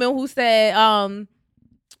by the woman who said,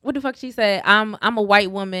 what the fuck she said? I'm a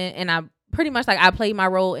white woman, and I pretty much, like, I play my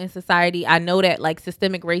role in society. I know that, like,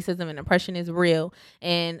 systemic racism and oppression is real,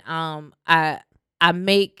 and I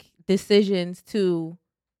make decisions to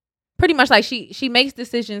pretty much, like, she makes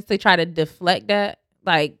decisions to try to deflect that,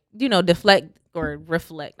 like, you know, deflect or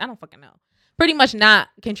reflect. I don't fucking know. Pretty much not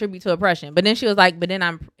contribute to oppression. But then she was like, but then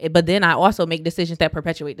I also make decisions that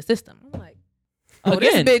perpetuate the system. I'm like, oh,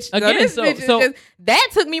 again, this bitch is just, that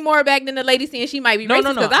took me more back than the lady saying she might be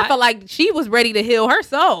racist, because I felt like she was ready to heal her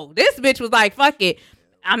soul. This bitch was like, fuck it.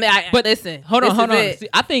 I mean, but listen, hold on. See,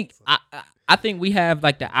 I think we have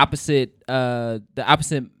like the opposite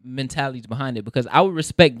mentalities behind it, because I would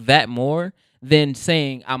respect that more than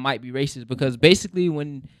saying I might be racist, because basically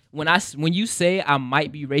when you say I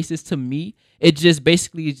might be racist, to me, it just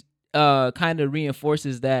basically kind of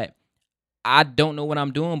reinforces that I don't know what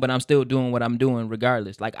I'm doing, but I'm still doing what I'm doing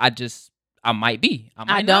regardless. Like, I might be.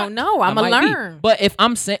 I don't know. I'm gonna learn. But if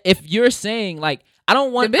you're saying, like, I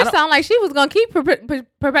don't want the bitch sound like she was gonna keep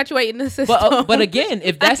perpetuating the system. But again,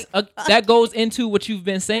 if that's that goes into what you've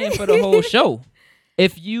been saying for the whole show.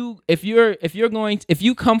 If you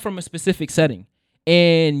come from a specific setting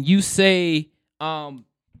and you say and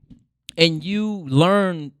you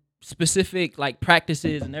learn specific, like,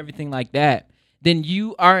 practices and everything like that, then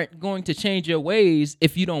you aren't going to change your ways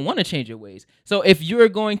if you don't want to change your ways. So if you're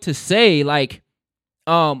going to say, like,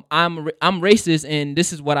 I'm racist and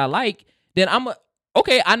this is what I like, then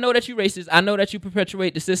okay, I know that you're racist. I know that you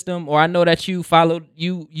perpetuate the system, or I know that you're sometimes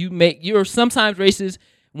racist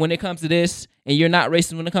when it comes to this, and you're not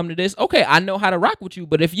racist when it comes to this. Okay, I know how to rock with you.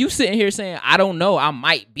 But if you sitting here saying I don't know, I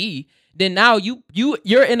might be, then now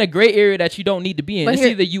you're in a gray area that you don't need to be in. It's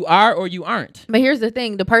either you are or you aren't. But here's the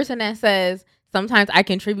thing: the person that says sometimes I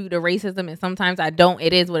contribute to racism and sometimes I don't,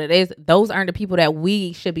 it is what it is, those aren't the people that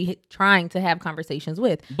we should be trying to have conversations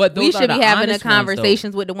with. But we should be having the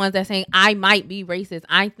conversations with the ones that saying I might be racist.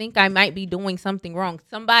 I think I might be doing something wrong.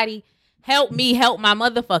 Somebody help me help my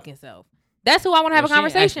motherfucking self. That's who I want to have a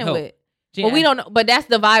conversation with. Well, we don't know, but that's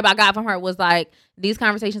the vibe I got from her, was like, these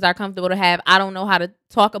conversations are comfortable to have. I don't know how to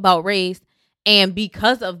talk about race, and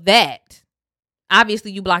because of that,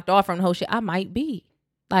 obviously you blocked off from the whole shit. I might be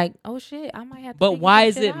like, oh shit, I might have to. But why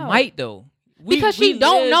is it might though? Because she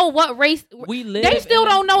don't know what race we live. They still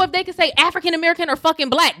don't know if they can say African American or fucking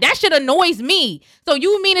black. That shit annoys me. So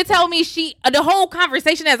you mean to tell me the whole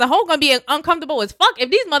conversation as a whole gonna be uncomfortable as fuck if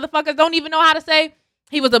these motherfuckers don't even know how to say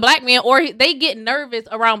he was a black man, or they get nervous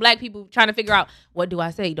around black people trying to figure out, what do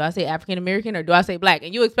I say? Do I say African American or do I say black?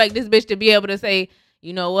 And you expect this bitch to be able to say,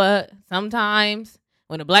 you know what? Sometimes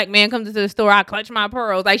when a black man comes into the store, I clutch my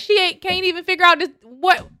pearls. Like, can't even figure out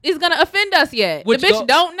what is gonna offend us yet. The bitch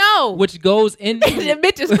don't know. Which goes into the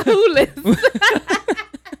bitch is clueless.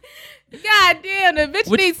 God damn, the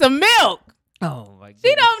bitch needs some milk. Oh my god.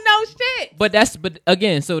 She don't know shit. But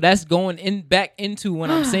again, so that's going back into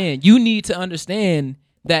what I'm saying. You need to understand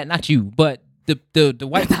that, not you, but the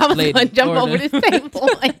white lady. I was gonna jump over this table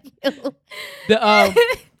on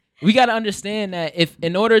you. We got to understand that if,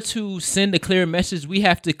 in order to send a clear message, we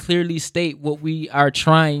have to clearly state what we are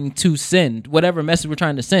trying to send, whatever message we're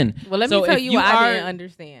trying to send. Well, let me tell you what I didn't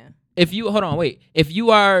understand. If you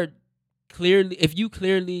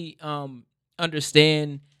clearly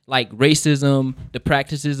understand, like, racism, the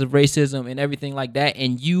practices of racism and everything like that,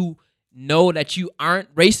 and you know that you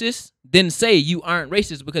aren't racist, then say you aren't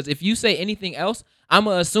racist. Because if you say anything else, I'm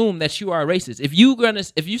gonna assume that you are racist. If you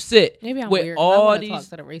sit maybe I'm with weird. all I these, talk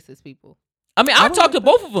to the racist people. I mean, I'll talk to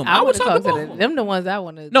both of them. I would talk to both of them. Them the ones I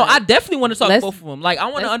want to. No, I definitely want to talk to both of them. Like, I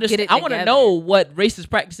want to understand. I want to know what racist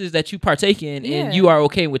practices that you partake in, and you are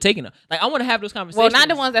okay with taking them. Like, I want to have those conversations. Well, not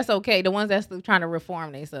the ones that's okay. The ones that's trying to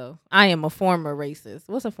reform themselves. I am a former racist.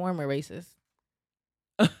 What's a former racist?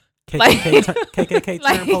 KKK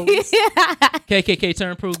turn police. KKK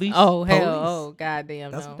turn police. Oh hell! Police. Oh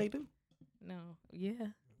goddamn! That's what they do. No, yeah.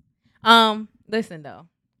 Listen though,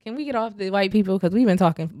 can we get off the white people, because we've been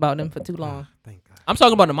talking about them for too long? Thank God. I'm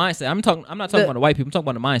talking about the mindset. I'm not talking about the white people. I'm talking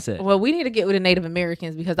about the mindset. Well, we need to get with the Native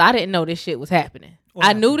Americans because I didn't know this shit was happening.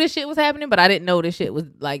 I knew this shit was happening, but I didn't know this shit was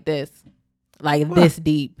like this, this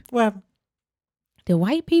deep. What happened? The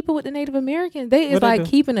white people with the Native Americans, they is like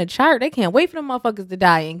keeping a chart. They can't wait for them motherfuckers to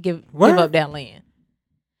die and give up that land.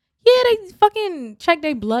 Yeah, they fucking check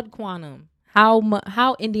their blood quantum.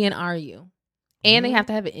 How Indian are you? And they have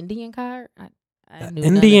to have an Indian card. I knew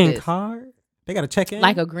Indian card? They gotta check in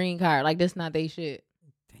like a green card. Like this not they shit.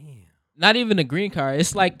 Damn. Not even a green card.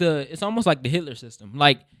 It's like it's almost like the Hitler system.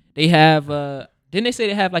 Like they have didn't they say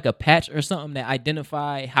they have like a patch or something that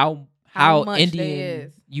identify how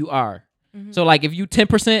Indian you are? Mm-hmm. So like if you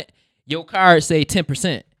 10%, your card say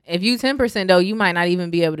 10%. If you 10% though, you might not even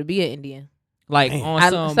be able to be an Indian. Like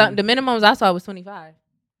on the minimums I saw was 25.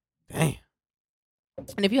 Damn.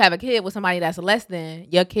 And if you have a kid with somebody that's less than,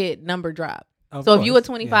 your kid number drop. So if you a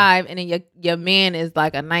 25 and then your man is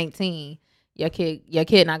like a 19, your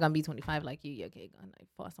kid not gonna be 25 like you. Your kid gonna like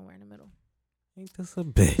fall somewhere in the middle. Ain't this a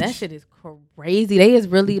bitch? That shit is crazy. They is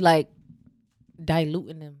really like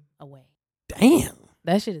diluting them away. Damn.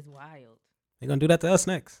 That shit is wild. They gonna do that to us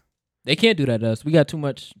next. They can't do that to us. We got too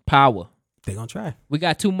much power. They gonna try. We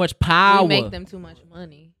got too much power. We make them too much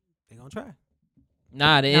money. They gonna try.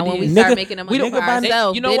 Nah, when we start making them money for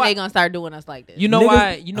ourselves, then they gonna start doing us like this. You know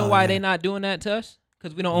why? You know why they not doing that to us?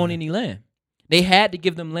 Because we don't own any land. They had to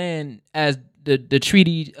give them land as the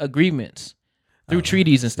treaty agreements through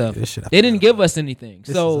treaties and stuff. They didn't give us anything.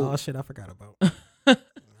 This so is all shit I forgot about.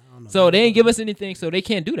 So they didn't give us anything, so they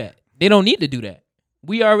can't do that. They don't need to do that.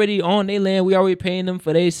 We already own their land. We already paying them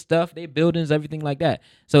for their stuff, their buildings, everything like that.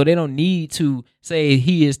 So they don't need to say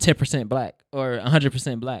he is 10% black or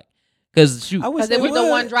 100% black. Because it was the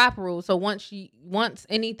one drop rule. So once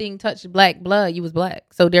anything touched black blood, you was black.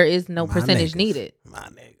 So there is no percentage needed. My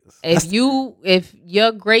niggas. If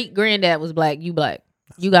your great granddad was black, you black.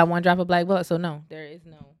 You got one drop of black blood. So no, there is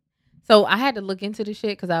no. So I had to look into the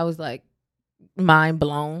shit because I was like mind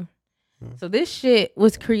blown. So this shit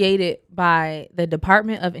was created by the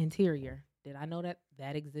Department of Interior. Did I know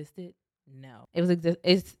that existed? No.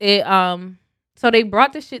 So they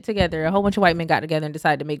brought this shit together. A whole bunch of white men got together and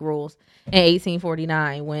decided to make rules in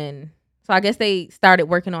 1849 so I guess they started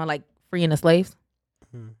working on like freeing the slaves.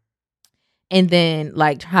 And then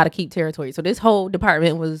like how to keep territory. So this whole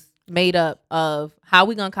department was made up of how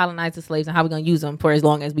we gonna colonize the slaves and how we gonna use them for as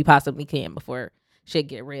long as we possibly can before shit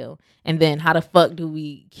get real. And then how the fuck do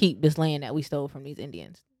we keep this land that we stole from these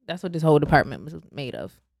Indians? That's what this whole department was made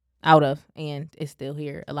out of, and it's still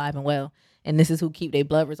here alive and well. And this is who keep their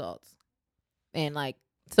blood results. And like,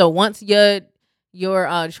 so once your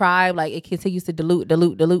tribe, like it continues to dilute,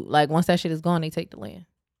 like once that shit is gone, they take the land.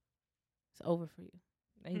 It's over for you.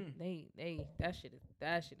 That shit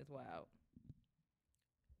is wild.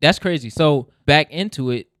 That's crazy. So back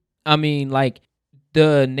into it, I mean, like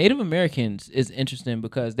the Native Americans is interesting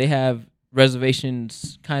because they have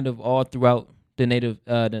reservations kind of all throughout the Native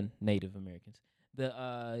Americans,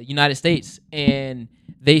 the United States, and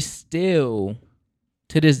they still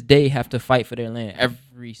to this day have to fight for their land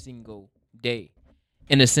every single day,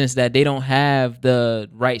 in the sense that they don't have the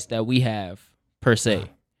rights that we have per se,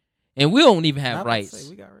 and we don't even have rights.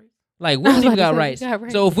 We got rights. Like we don't even got rights.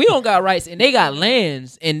 So if we don't got rights and they got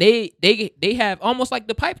lands and they have almost like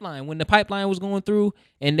the pipeline when the pipeline was going through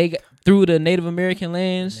and they got through the Native American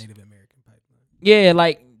lands. Native American pipeline. Yeah,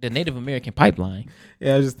 like the Native American pipeline.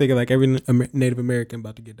 Yeah, I was just thinking like every Native American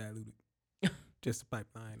about to get diluted. Just a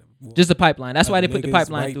pipeline. Just a pipeline. That's why they put the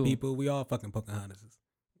pipeline white through. People, we all fucking Pocahontas.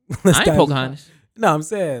 I ain't Pocahontas. No, I'm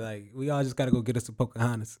saying like we all just gotta go get us some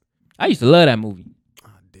Pocahontas. I used to love that movie.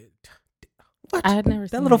 What? I had never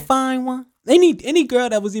seen that little fine one. Any girl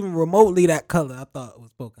that was even remotely that color, I thought was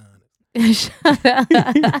Pocahontas.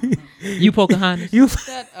 You Pocahontas? You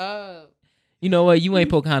shut up. You know what? You ain't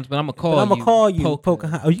Pocahontas, but I'm gonna call you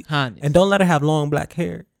Pocahontas. And don't let her have long black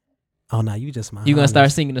hair. Oh no, you just my. You gonna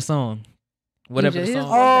start singing the song, whatever the song.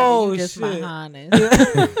 Oh just shit! My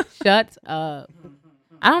Shut up.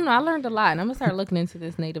 I don't know. I learned a lot, and I'm gonna start looking into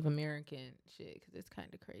this Native American shit because it's kind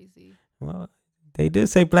of crazy. Well. They did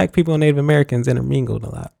say black people and Native Americans intermingled a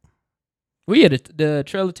lot. Well, yeah, the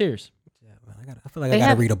Trail of Tears. Yeah, man, I feel like I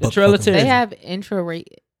gotta read a book. The Trail of Tears. They have intra-racism.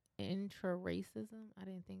 I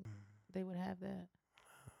didn't think they would have that.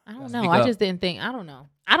 I don't know. I just didn't think. I don't know.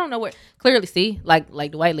 I don't know where. Clearly, see, like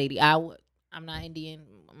the white lady. I'm not Indian.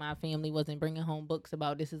 My family wasn't bringing home books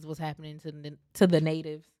about this is what's happening to the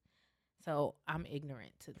natives. So I'm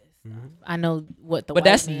ignorant to this stuff. I know what the. But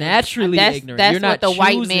that's naturally ignorant. That's You're not what the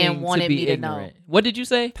white man wanted me to know. What did you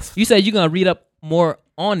say? You said you're gonna read up more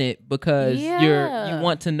on it because you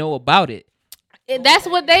want to know about it. That's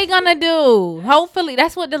what they gonna do. Hopefully,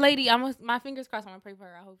 that's what the lady. My fingers crossed. I'm gonna pray for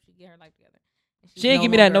her. I hope she get her life together. She didn't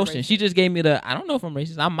give me that notion. She just gave me I don't know if I'm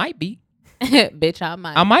racist. I might be. Bitch, I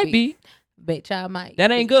might. I might be. Bitch, I might.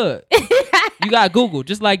 That ain't good. You got Google,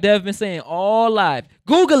 just like Dev been saying all live.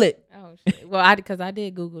 Google it. Oh shit. Well, because I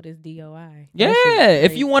did Google this DOI. Yeah,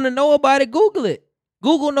 if you want to know about it, Google it.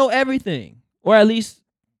 Google know everything, or at least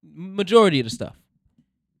majority of the stuff.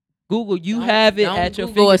 Google, you have it at your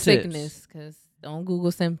Google fingertips. Sickness, because don't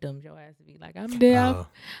Google symptoms. Your ass to be like, I'm dead.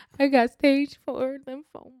 I got stage 4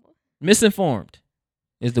 lymphoma. Misinformed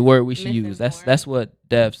is the word we should use. That's what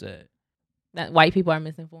Dev said. That white people are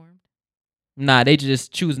misinformed. Nah, they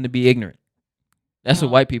just choosing to be ignorant. That's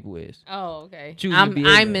what white people is. Oh, okay. Choosing to be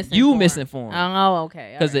ignorant. I'm misinformed. You misinformed. Oh,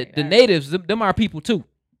 okay. Because the natives, them are people too.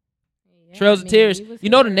 Yeah, Trails of Tears. You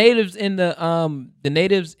know the natives in the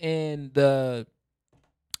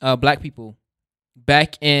black people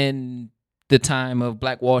back in the time of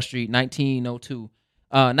Black Wall Street,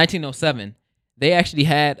 1907. They actually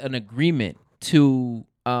had an agreement to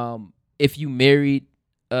if you married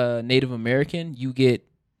a Native American, you get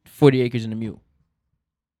 40 acres and a mule.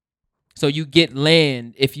 So you get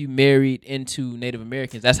land if you married into Native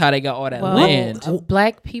Americans. That's how they got all that land.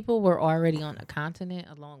 Black people were already on the continent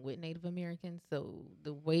along with Native Americans. So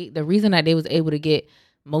the reason that they was able to get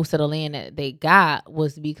most of the land that they got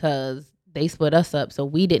was because they split us up. So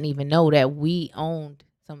we didn't even know that we owned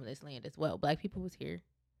some of this land as well. Black people was here.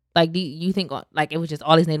 Like, do you think like it was just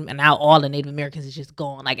all these Native, and now all the Native Americans is just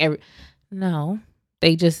gone? Like no,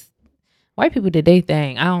 they just. White people did their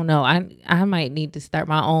thing. I don't know. I might need to start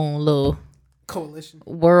my own little coalition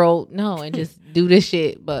world. No, and just do this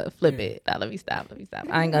shit, but flip it. Let me stop.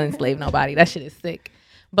 I ain't gonna enslave nobody. That shit is sick.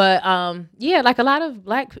 But yeah, like a lot of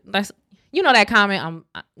black. You know that comment.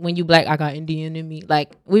 When you black, I got Indian in me.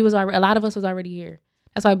 Like a lot of us was already here.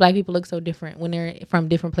 That's why black people look so different when they're from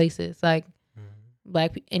different places. Like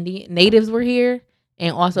black Indian natives were here,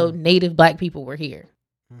 and also native black people were here.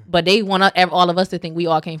 But they want all of us to think we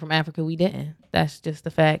all came from Africa. We didn't. That's just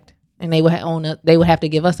the fact. And they would they would have to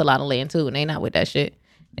give us a lot of land too. And they not with that shit.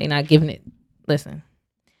 They not giving it. Listen,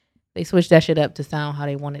 they switched that shit up to sound how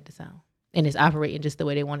they want it to sound, and it's operating just the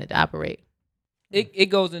way they want it to operate. It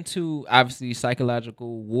goes into obviously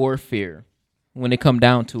psychological warfare when it come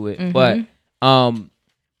down to it. Mm-hmm. But and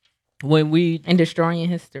destroying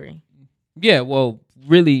history. Yeah, well,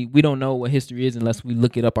 really, we don't know what history is unless we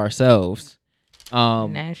look it up ourselves.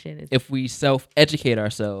 That shit is if we self-educate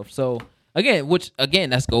ourselves. So again,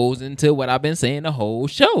 that goes into what I've been saying the whole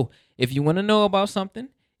show. If you want to know about something,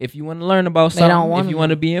 if you want to learn about something, if you want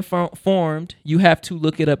to be informed, you have to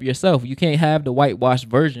look it up yourself. You can't have the whitewashed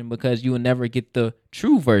version because you will never get the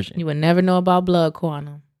true version. You will never know about blood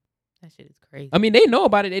quantum. That shit is crazy. I mean, they know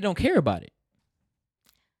about it. They don't care about it.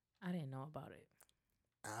 I didn't know about it.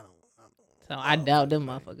 So I doubt them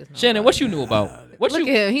motherfuckers. Shannon, what you knew about? Look at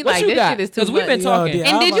him. He like, this shit is too much. Because we've been talking.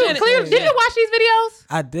 And did you watch these videos?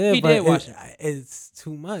 I did. He did watch it. It's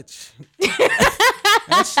too much.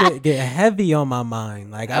 That shit get heavy on my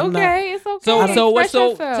mind. Like I'm not. It's okay.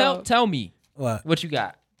 So tell me what you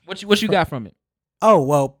got. What you got from it? Oh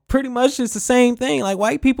well, pretty much it's the same thing. Like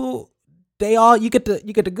white people, you get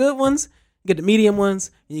the good ones, you get the medium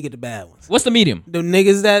ones, and you get the bad ones. What's the medium? The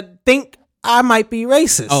niggas that think I might be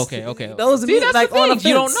racist. Okay. Those that's like on the fence.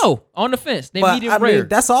 You don't know. On the fence. They medium rare. Mean,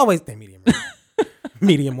 that's always the medium rare.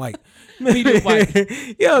 Medium white. Medium white.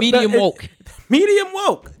 Yo, medium woke. Medium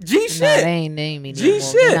woke. G shit. Nah, they ain't medium G woke.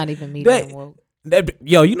 shit. They're not even medium woke.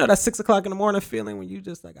 Yo, you know that 6 o'clock in the morning feeling when you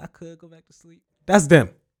just like, I could go back to sleep. That's them.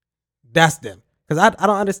 Because I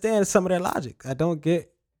don't understand some of their logic. I don't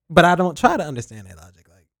get, but I don't try to understand their logic.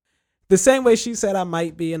 Like the same way she said I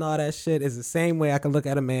might be and all that shit is the same way I can look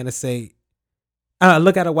at a man and say,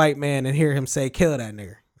 look at a white man and hear him say, kill that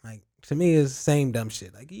nigga. Like, to me, it's the same dumb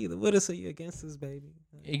shit. Like, either with us or you against us, baby.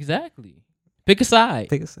 Exactly. Pick a side.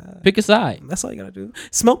 That's all you gotta do.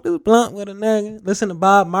 Smoke the blunt with a nigga. Listen to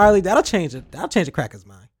Bob Marley. That'll change it. That'll change a cracker's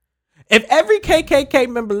mind. If every KKK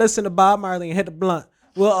member listen to Bob Marley and hit the blunt,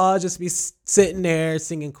 we'll all just be sitting there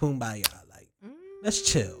singing Kumbaya. Like, let's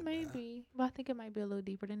chill. Maybe. Well, I think it might be a little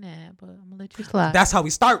deeper than that, but I'm gonna let you slide. That's how we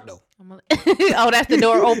start, though. That's the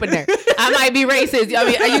door opener. I might be racist. I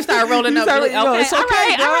mean, you start rolling up. Okay, it's okay, all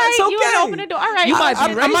right. It's okay. You wanna open the door? All right. You might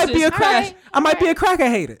be racist. I might be a crack. I might be a cracker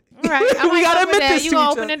hater. All right. We gotta admit this. You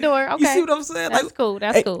gonna open the door? Okay. You see what I'm saying? That's like, cool.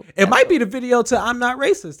 That's cool. It might be the video to "I'm not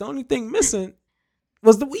racist." The only thing missing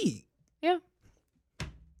was the weed. Yeah.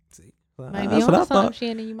 See, might be on something,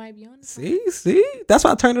 Shannon. You might be on. See, that's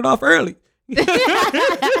why I turned it off early.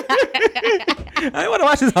 I want to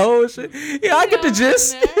watch this whole shit. Yeah, I get the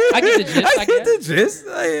gist. I get the gist, I get the gist.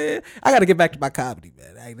 I got to get back to my comedy,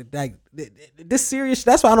 man. This serious.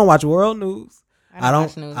 That's why I don't watch world news. I don't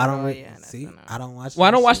watch. Well,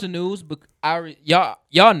 I don't watch the news, but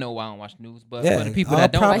y'all know why I don't watch the news. But for the people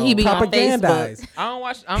that don't know, he be on propagandize. I don't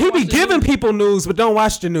watch. He be giving people news, but don't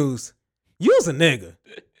watch the news. You's a nigga.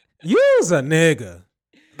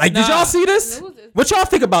 Like, did y'all see this? What y'all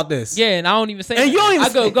think about this? Yeah, and I don't even say. And you don't even I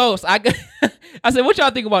go ghost. I said, what y'all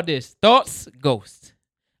think about this? Thoughts, ghost.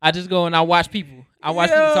 I just go and I watch people. I watch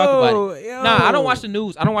people talk about it. Nah, I don't watch the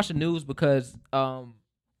news. I don't watch the news because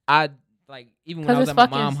I like even when I was at my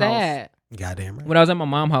mom's house. Goddamn right. When I was at my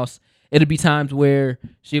mom's house, it'd be times where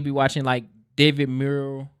she'll be watching like David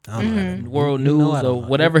Murrell, World News or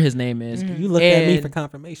whatever his name is. You looked at me for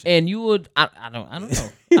confirmation, and you would. I don't know.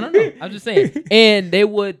 I'm just saying. And they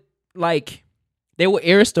would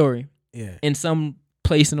air a story in some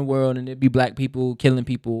place in the world, and it'd be black people killing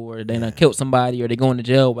people, or they done killed somebody, or they going to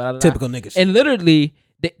jail. Blah, blah, blah. Typical niggas. And literally,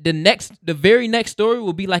 the very next story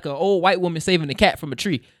will be like an old white woman saving a cat from a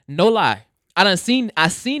tree. No lie. I seen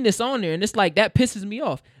this on there, and it's like that pisses me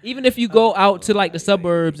off. Even if you go out to like the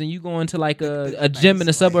suburbs and you go into like a gym in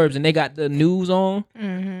the suburbs and they got the news on,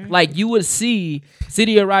 like you would see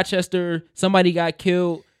City of Rochester, somebody got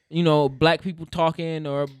killed, you know, black people talking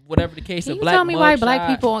or whatever the case. Can you black tell me why mugshot. black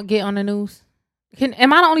people get on the news?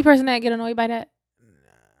 Am I the only person that get annoyed by that?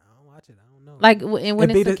 I don't watch it. I don't know. Like when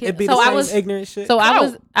it'd be the same ignorant shit. So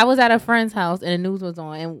I was at a friend's house and the news was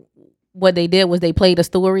on, and what they did was they played a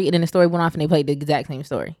story, and then the story went off and they played the exact same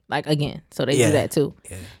story, like again. So they do that too.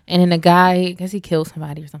 Yeah. And then the guy, I guess he killed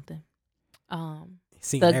somebody or something.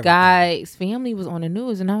 The guy's family was on the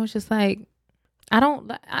news, and I was just like,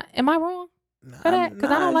 am I wrong for that?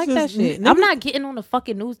 Because I don't like that shit. I'm not getting on the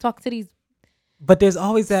fucking news talking to these. But there's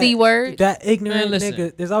always that C-word. That ignorant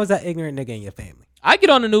nigga. There's always that ignorant nigga in your family. I get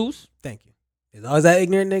on the news. Thank you. There's always that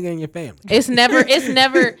ignorant nigga in your family. It's never.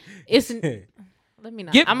 Let me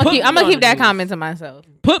not. I'm gonna keep that comment to myself.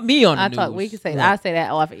 Put me on the news. We can say that. I'll say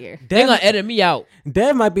that off air. They're gonna edit me out.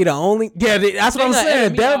 Dev might be the only. Yeah, that's what I'm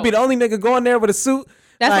saying. Dev would be the only nigga going there with a suit.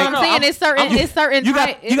 That's what I'm saying. It's certain. You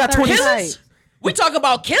got 20 seconds. We talk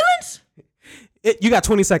about killings. You got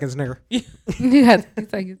 20 seconds, nigga. You got 20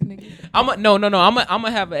 seconds, nigga. I'm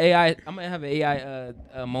gonna have an AI. I'm gonna have an AI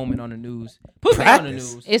moment on the news. Put me on the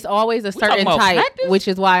news. It's always a certain type, which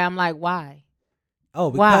is why I'm like, why? Oh,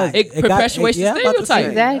 because it perpetuates the stereotype.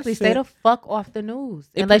 Exactly. Stay the fuck off the news.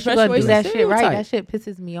 Unless you're gonna do that shit right. That shit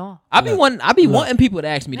pisses me off. I be wanting people to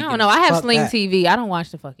ask me. I don't know. I have Sling TV. I don't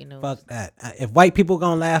watch the fucking news. Fuck that. If white people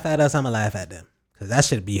gonna laugh at us, I'ma laugh at them, because that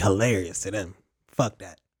should be hilarious to them. Fuck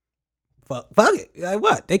that. Fuck it. Like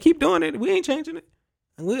what? They keep doing it. We ain't changing it.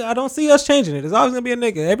 I don't see us changing it. There's always gonna be a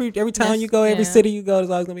nigga. Every town you go, every city you go,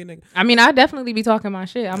 there's always gonna be a nigga. I mean, I definitely be talking my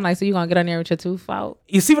shit. I'm like, so you gonna get on there with your tooth out?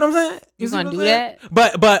 You see what I'm saying? You gonna do that?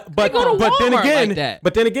 But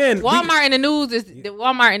then again, Walmart and the news is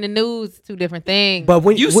Walmart and the news, two different things. But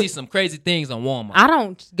when you see some crazy things on Walmart, I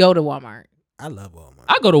don't go to Walmart. I love Walmart.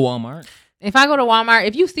 I go to Walmart. If I go to Walmart,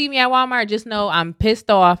 if you see me at Walmart, just know I'm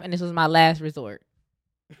pissed off, and this was my last resort.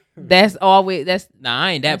 That's always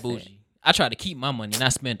I ain't that bougie. I try to keep my money,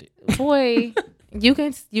 not spend it. Boy, you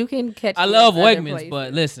can catch. I love Wegmans,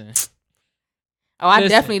 but listen. I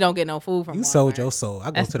definitely don't get no food from. You Walmart. Sold your soul.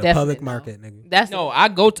 I go to the public market,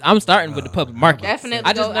 nigga. I'm starting with the public market. Definitely,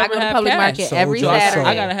 I just never go to have public cash. market every Saturday.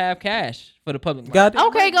 I gotta have cash for the public market.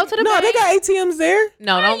 Okay, go to the bank. They got ATMs there.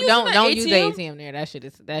 No, don't use the ATM there. That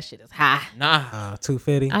shit is high. Nah,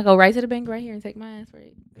 $250. I go right to the bank right here and take my ass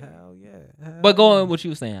right. Hell yeah. But going what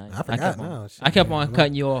you were saying, I forgot. I kept on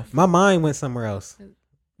cutting you off. My mind went somewhere else.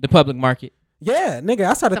 The public market. Yeah, nigga.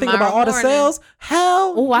 I started thinking about all the sales.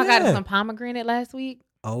 Hell. Oh, I got some pomegranate last week.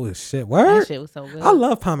 Oh shit! Word. That shit was so good. I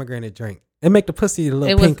love pomegranate drink. It make the pussy a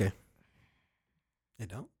little pinker. It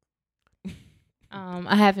don't.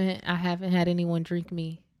 I haven't had anyone drink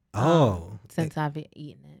me. Since I've been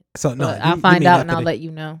eating it. So no, I'll find out and I'll let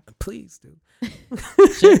you know. Please do.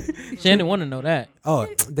 Shannon want to know that. Oh,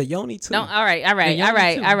 the yoni too. No, all right.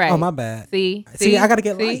 Oh, my bad. See, I gotta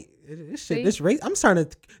get light. This race. I'm starting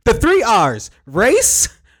to. The 3 R's: race,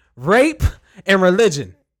 rape, and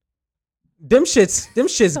religion. Them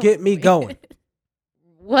shits get me going.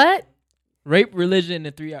 What? Rape, religion,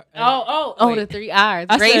 and 3 R's. Oh, the 3 R's.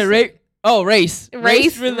 I said rape. Oh, race,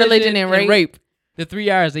 religion, and rape. The 3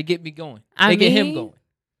 R's, they get me going. They get him going.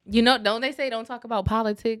 You know, don't they say don't talk about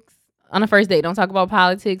politics on the first date? Don't talk about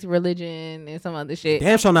politics, religion, and some other shit.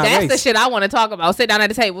 Damn sure not That's race. the shit I want to talk about. Sit down at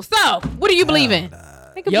the table. So, what do you believe in?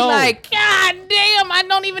 They could be like, God damn, I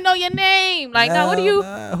don't even know your name. Like, now what do you?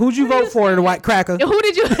 Who'd you vote for in the White Cracker? Who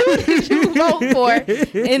did you vote for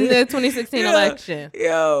in the 2016 election?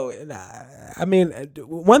 Yo, I mean,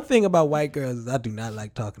 one thing about white girls is I do not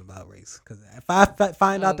like talking about race because if I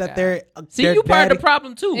find out that they're you part of the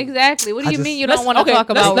problem too. Exactly. What do you mean you don't want to okay, talk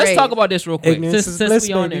about race? Let's talk about this real quick. Ignorance Since bliss,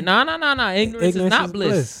 we on baby. there, no. Ignorance is not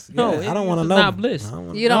bliss. No, I don't want to know. Not bliss.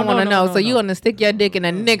 You don't want to know, so you want to stick your dick in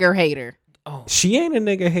a nigger hater. Oh. She ain't a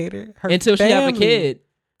nigga hater. Her Until she have a family. kid,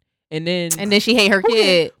 and then she hate her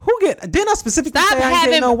kid. Who get? Didn't I specifically Stop say I ain't having-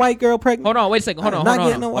 getting no white girl pregnant? hold on, wait a second. Hold on, not hold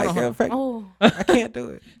getting no on. white Hold on, girl pregnant. Oh, I can't do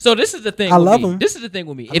it. So this is the thing. I with love me. 'em. This is the thing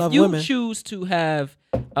with me. I If love you women. choose to have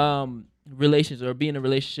relations or be in a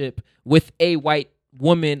relationship with a white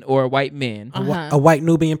woman or a white man, A white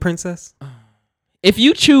Nubian princess. if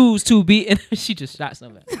you choose to be in, she just shot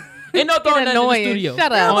somebody. Ain't no throwing that in the annoying. studio.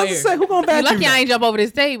 Shut I up. was about to say, who gonna You bat lucky you? I ain't jump over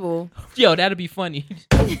this table. Yo, that'd be funny.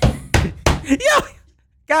 Yo,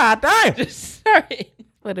 God damn. Just sorry.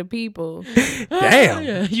 For the people. Damn.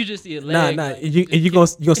 Yeah, you just see a Nah, leg. nah. like- You gonna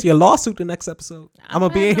see a lawsuit the next episode. I'm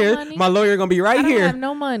gonna be in have no here. money. My lawyer gonna be I right don't here. have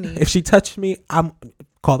no money. If she touched me, I'm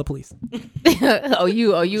call the police.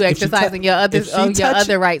 you she exercising tou- your if she your touch-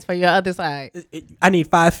 other rights for your other side. I need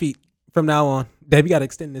 5 feet from now on. Dave, you gotta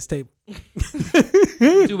extend this table.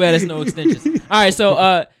 Too bad it's no extensions. All right,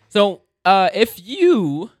 so if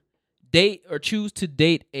you date or choose to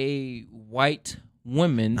date a white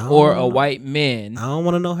woman No. or a white man, I don't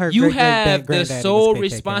want to know her. you great have the granddaddy sole was KKK.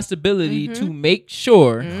 responsibility to make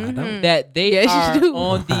sure I don't. that they Yes, you are do.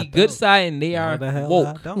 on I the good don't. side and they No, are the hell I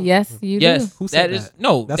woke. don't. Yes, you Yes, Who said that is that?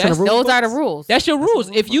 no. That's That's in the do. rule Those are the books? rules. that's your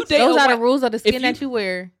rules. If you date Those a are the white- rules of the skin you- that you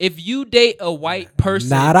wear. if you date a white person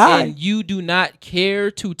Not I. and you do not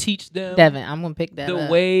care to teach them Devin, I'm gonna pick that the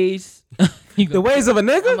up. ways, you The go- ways of a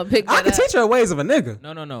nigga. I'ma pick I that can up. teach her the ways of a nigga.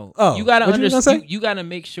 No. Oh, you gotta what you was gonna understand. say? You gotta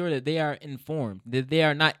make sure that they are informed, that they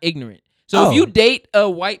are not ignorant. So Oh. if you date a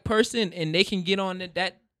white person and they can get on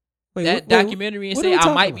that Wait, that what- documentary and what say are we I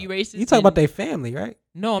talking might about? be racist, You talking about then- their family, right?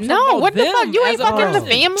 No, I'm talking No, about what the them fuck? You ain't as a fucking the person.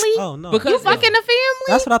 family. Oh no, Because You Yeah. fucking the family.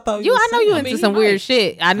 that's what I thought. You, You I know you I into mean, some he weird might.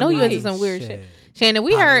 shit. I know you might. into some weird shit. Shit. Shannon,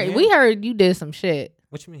 we I heard mean, we heard you did some shit.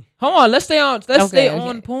 What you mean? Hold on, let's stay on. Let's stay Okay.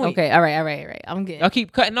 on point. Okay, all right. I'm getting Y'all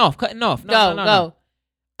keep cutting off. No, go. no.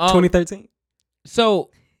 2013. So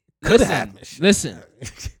Could listen, happen.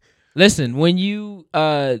 listen. When you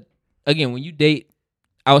again, when you date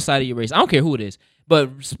outside of your race, I don't care who it is, but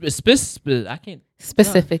I can't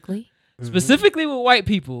specifically. specifically with white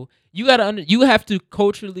people. You gotta you have to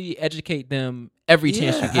culturally educate them every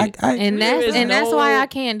chance you get. And There is that's no- why I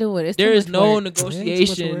can't do it. It's There too is much no work.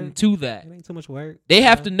 negotiation work. to that. It ain't too much work. They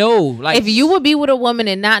have to know. Like If you would be with a woman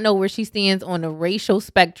and not know where she stands on the racial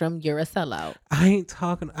spectrum, you're a sellout. I ain't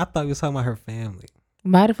talking. I thought you was talking about her family.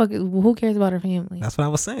 Why the fuck? Who cares about her family? That's what I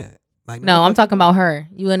was saying. Like No, I'm talking about her.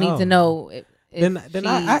 You would need Oh. to know. If Then she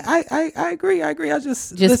I agree. I agree. I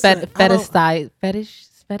just just listen, fetish.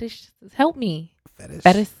 Help me.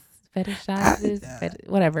 fetish. Fetishizes.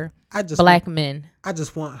 Whatever. I just Black men. I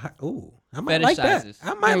just want her. Ooh, I might like that. Fetishizes.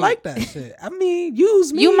 I might like that shit. I mean,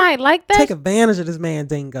 use me. You might like that. take advantage of this man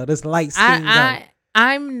dingo, this light skin.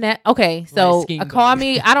 I'm not okay. So Light-skinned call guy.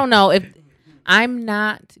 me. I don't know if I'm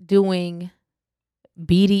not doing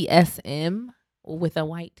BDSM with a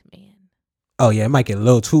white man. Oh yeah, it might get a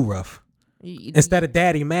little too rough. You- Instead of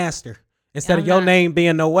Daddy Master, instead of I'm your not- name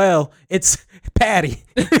being Noel, it's Patty.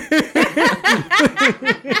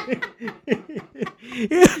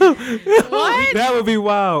 What? That would be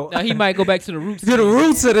wild. now he might go back to the roots. To the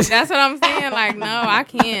roots of the. That's what I'm saying. Like, no, I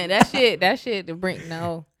can't. That shit to bring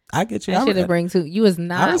no. I get you. That shit to bring to you is I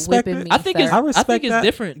not respect whipping it. me. I think sir. it's I respect I think it's that.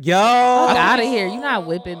 different. Yo, Fuck out of here. You're not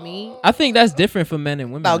whipping me. I think that's different for men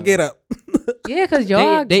and women. I'll though. get up. Yeah, cause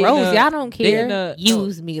y'all They- gross. they, Y'all don't care. no.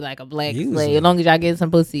 Use me like a black Use slave me. as long as y'all get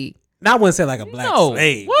some pussy. Now I wouldn't say like a black No,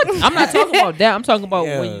 slave. what? I'm not talking about that. I'm talking about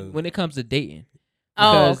Yeah. when it comes to dating.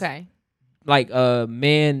 Oh, Because, okay. Like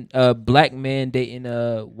black man dating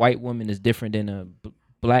a white woman is different than a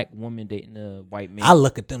black woman dating a white man. I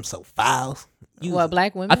look at them so foul. What,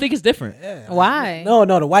 black women? I think it's different Yeah. Why? No,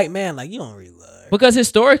 the white man, like, you don't really love her. because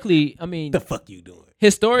historically, I mean, What the fuck you doing?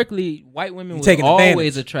 historically, white women You were taking always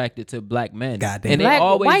advantage. attracted to black men. Goddamn. and they Black,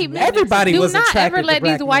 always white men. Everybody do was not attracted ever to let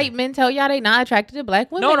black these white men. men tell y'all they not attracted to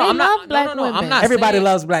black women. No, they I'm not- love no, black no, no, I'm women. not Everybody saying-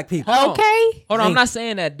 loves black people. Hold on. Okay. Hold on, I'm Thank not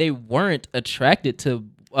saying that they weren't attracted to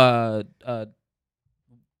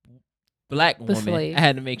black The women. slave. I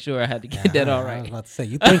had to make sure I had to get that all I was right. about to say,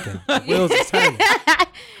 you thinking. Wheels is turning.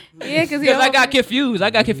 Yeah, because Because I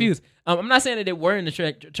got confused. I'm not saying that they weren't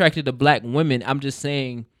attracted to black women. I'm just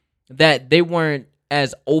saying that they weren't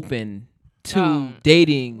as open to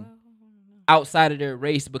dating outside of their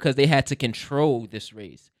race because they had to control this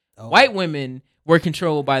race. Oh. White women were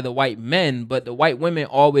controlled by the white men, but the white women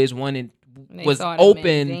always was saw the open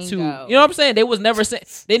to, Mandingo. you know what I'm saying?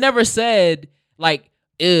 They never said like,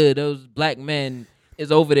 ew, those black men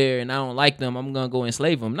is over there and I don't like them, I'm gonna go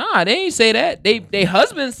enslave them. Nah, they ain't say that. They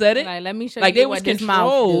husband said it. Like, let me show Like you they was what this mouth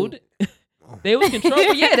controlled. do. They was controlled.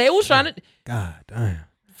 But yeah, they was trying to, God damn.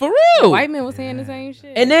 for real. White men was saying the same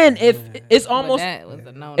shit. And then if it's But almost that was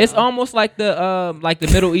a no-no. it's almost like the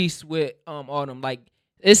Middle East with all them, like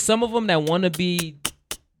it's some of them that want to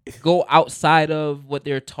go outside of what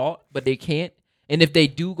they're taught, but they can't. And if they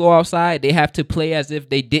do go outside, they have to play as if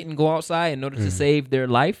they didn't go outside in order to save their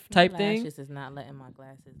life, type thing. This is not letting my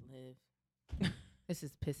glasses live. This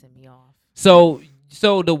is pissing me off. So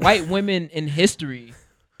the white women in history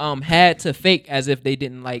had to fake as if they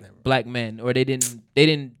didn't like black men, or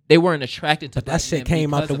they weren't attracted to But black that shit men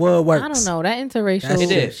came out because the of that. woodworks. I don't know. That It did.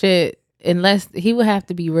 interracial shit, unless he would have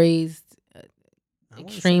to be raised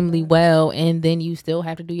extremely well, and then you still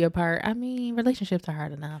have to do your part. I mean, relationships are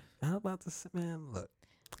hard enough. How about this, man? Look,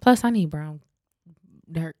 Plus, I need brown,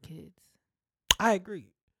 dark kids. I agree.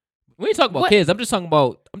 We ain't talking about What? kids. I'm just talking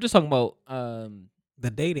about The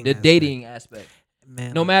dating. the aspect. dating aspect.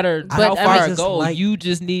 Man, No matter But, how I far mean, it goes, like- you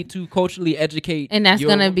just need to culturally educate. And that's your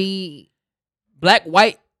gonna woman. be black,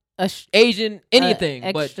 white, a Asian, anything.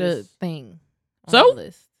 a But extra just, thing. On So? the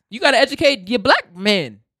list. you got to educate your black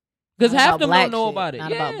men, because Not half about them black don't know shit. about it.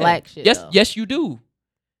 Not Yeah. about black shit, Yes, though. yes, you do.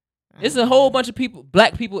 It's a whole bunch of people,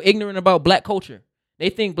 black people, ignorant about black culture. They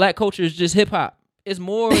think black culture is just hip hop. It's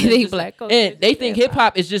more. They than think just- black culture and is they just think hip-hop. hip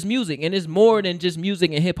hop is just music, and it's more than just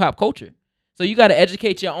music and hip hop culture. So you got to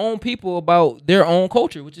educate your own people about their own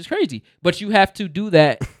culture, which is crazy. But you have to do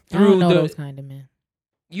that I through don't know the. those kind of men.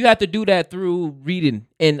 You have to do that through reading,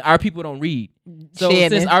 and our people don't read. So Shannon.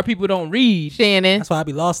 since our people don't read, Shannon, That's why I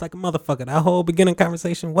be lost like a motherfucker. That whole beginning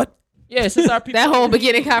conversation. What? yeah, since our people that don't whole read,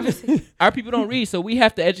 beginning conversation. our people don't read, so we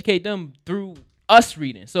have to educate them through us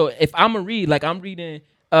reading. So if I'm gonna read, like I'm reading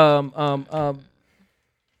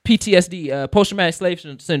PTSD, post traumatic slave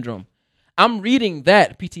syndrome, I'm reading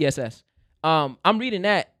that PTSS. I'm reading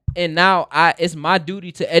that, and now it's my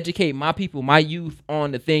duty to educate my people, my youth,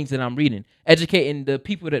 on the things that I'm reading, educating the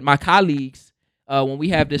people that my colleagues, when we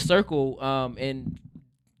have this circle in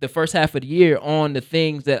the first half of the year, on the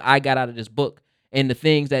things that I got out of this book and the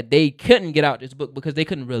things that they couldn't get out of this book because they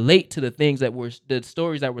couldn't relate to the things that were the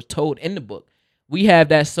stories that were told in the book. We have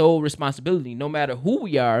that sole responsibility. No matter who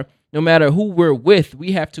we are, no matter who we're with,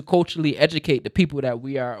 we have to culturally educate the people that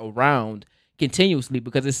we are around continuously,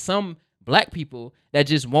 because it's some black people that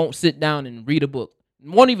just won't sit down and read a book,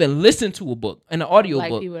 won't even listen to a book, an audio Like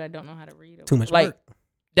book. people that don't know how to read. Too much Like, work.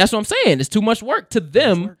 That's what I'm saying. It's too much work to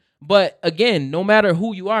them. work. But again, no matter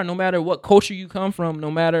who you are, no matter what culture you come from,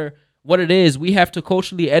 no matter what it is, we have to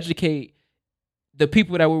culturally educate the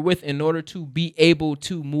people that we're with in order to be able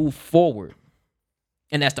to move forward.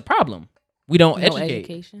 And that's the problem. We don't No educate.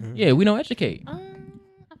 education. Yeah, we don't educate. I feel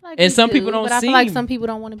like And we some do, people don't but I feel like seem- some people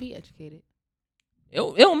don't want to be educated. It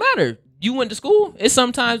don't matter. You went to school. It's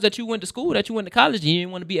sometimes that you went to school, that you went to college, and you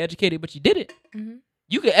didn't want to be educated, but you did it. Mhm.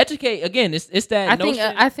 You can educate. Again, it's that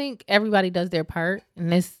I think everybody does their part,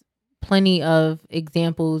 and there's plenty of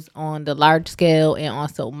examples on the large scale and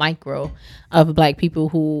also micro of black people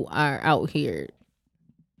who are out here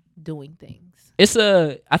doing things.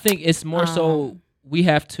 I think it's more so we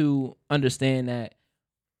have to understand that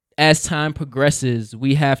as time progresses,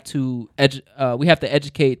 we have to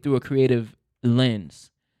educate through a creative lens.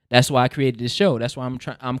 That's why I created this show. That's why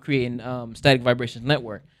I'm creating Static Vibrations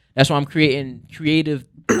Network. That's why I'm creating creative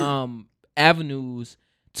avenues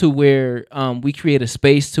to where we create a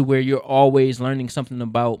space to where you're always learning something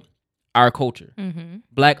about our culture. Mm-hmm.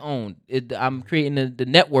 Black owned. I'm creating the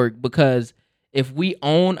network because if we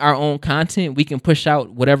own our own content, we can push out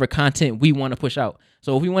whatever content we want to push out.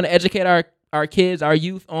 So if we want to educate our kids, our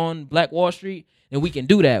youth on Black Wall Street, then we can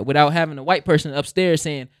do that without having a white person upstairs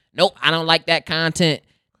saying, nope, I don't like that content.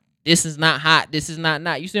 This is not hot. This is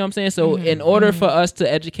not. You see what I'm saying? So in order for us to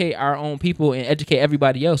educate our own people and educate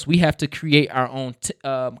everybody else, we have to create our own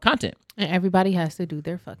content. And everybody has to do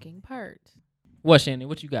their fucking part. What, Shannon?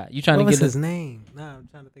 What you got? You trying What to was get his name? No, I'm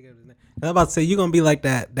trying to think of his name. I'm about to say you're gonna be like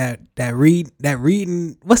that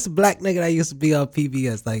reading. What's the black nigga that used to be on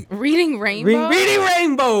PBS? Like Reading Rainbow. Reading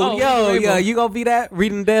Rainbow. Oh, Yo, Reading Rainbow. you gonna be that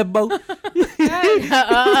reading Dead Boat?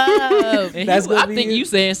 And That's gonna I be think you. you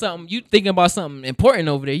saying something. You thinking about something important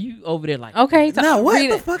over there. You over there like, Okay, so No, what read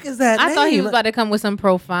the it. fuck is that? I thought he name? was about to come with some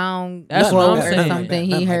profound That's quote what I'm or saying. something Nothing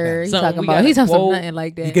he like heard. that. He's Something talking we about. gotta He's talking quote. nothing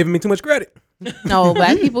like You that. giving me too much credit. No,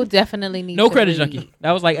 black people definitely need no to credit read. junkie.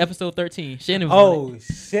 That was like episode 13. Shannon was on Oh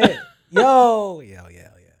shit! Yo.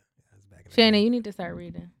 That's back in the Shannon, day. you need to start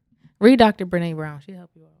reading. Read Dr. Brene Brown. She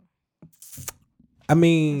help you out. I That's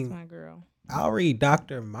mean, my girl. I'll read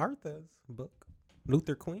Dr. Martha's book,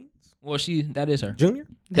 Luther Queens Well, that is her. Jr.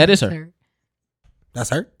 That is her. That's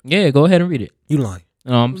her. Yeah, go ahead and read it. You lying?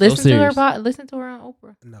 No, I'm Listen so to serious. her. Listen to her on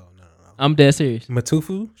Oprah. No. I'm dead serious.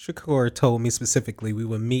 Matufu Shakur told me specifically we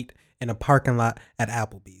would meet in a parking lot at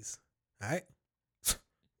Applebee's. All right.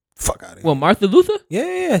 Fuck out of here. Well, Martha Luther?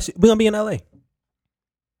 Yeah. We're gonna be in LA.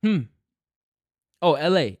 Oh,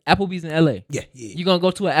 L.A. Applebee's in L.A. Yeah. You gonna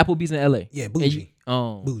go to an Applebee's in L.A.? Yeah, And bougie.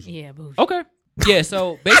 bougie. Yeah, bougie. Okay. Yeah.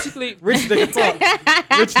 So basically, Rich nigga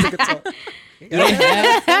talk. Rich nigga talk.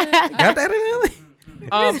 Got that in LA?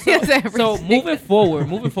 So moving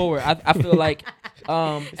forward, I feel like Speak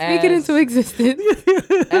as, it into existence.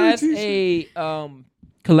 as a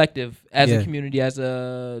collective, as Yeah. a community, as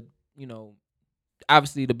a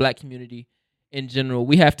obviously the Black community in general,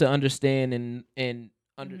 we have to understand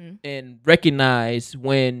and recognize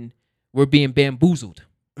when we're being bamboozled,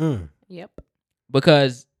 Yep.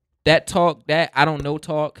 because that I don't know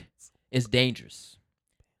talk is dangerous.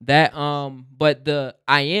 That but the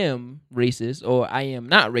I am racist or I am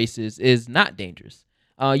not racist is not dangerous.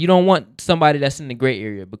 You don't want somebody that's in the gray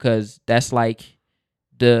area, because that's like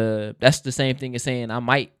that's the same thing as saying I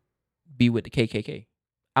might be with the KKK.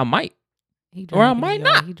 I might. Or I might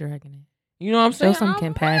not. He dragging it. You know what I'm saying? Show some I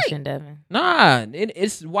compassion, Devin. Nah,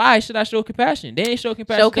 it's why should I show compassion? They ain't show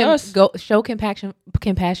compassion to us. Show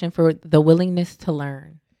compassion for the willingness to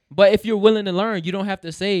learn. But if you're willing to learn, you don't have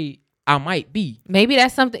to say I might be. Maybe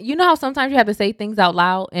that's something. You know how sometimes you have to say things out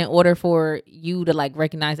loud in order for you to like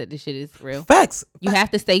recognize that this shit is real. Facts. You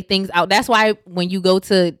have to say things out. That's why when you go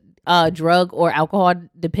to drug or alcohol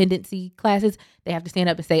dependency classes, they have to stand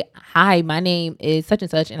up and say, "Hi, my name is such and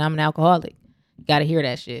such, and I'm an alcoholic." You got to hear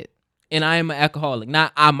that shit. And I am an alcoholic.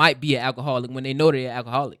 Not I might be an alcoholic when they know they're an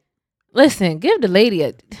alcoholic. Listen, give the lady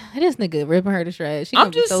this nigga ripping her to shreds. She I'm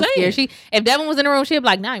gonna be just so saying. scared. If Devin was in the room, she'd be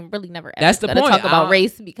like, "Nah, I'm really never." Ever That's the gonna point. Talk about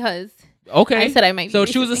race because Okay. I said I might. Be so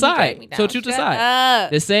racist, choose a and he dragged side. me down. So choose a Shut side.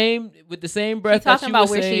 up. The same with the same She's breath that talking she about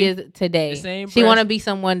would where say, she is today. the same She breath- want to be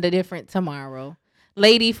someone different tomorrow.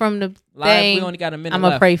 Lady from the Live, thing. we only got a minute I'm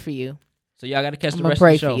gonna left. pray for you. So y'all got to catch I'm the gonna rest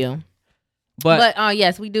pray of the show. for you. But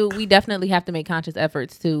Yes, we do. We definitely have to make conscious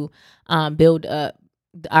efforts to build up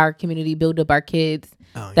our community, build up our kids.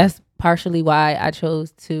 Oh, yeah. That's partially why I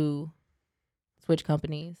chose to switch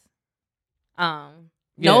companies.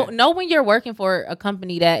 Know when you're working for a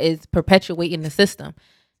company that is perpetuating the system,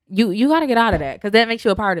 you got to get out of that because that makes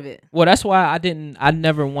you a part of it. well, that's why I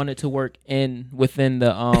never wanted to work within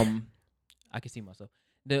the I can see myself.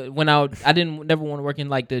 Never want to work in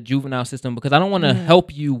like the juvenile system, because I don't want to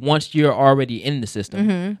help you once you're already in the system.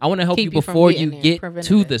 Mm-hmm. I want to help Keep you you from before getting you there, get prevent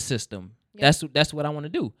to it. the system. Yep. That's what I want to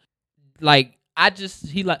do. Like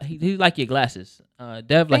he like your glasses.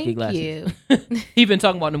 Dev like your Thank glasses. you. He been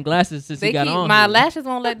talking about them glasses since he got on. My here. lashes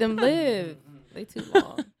won't let them live. They too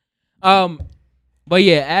long. But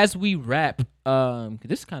yeah, as we wrap, 'cause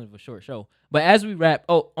this is kind of a short show. But as we wrap,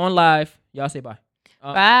 on live, y'all say bye.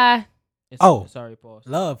 Bye. Sorry, pause.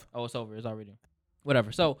 Love. Oh, it's over. It's already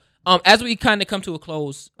whatever. So, as we kind of come to a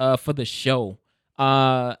close for the show,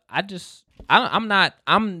 I'm not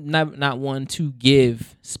one to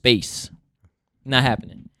give space. Not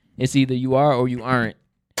happening. It's either you are or you aren't,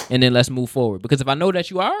 and then let's move forward. Because if I know that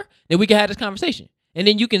you are, then we can have this conversation, and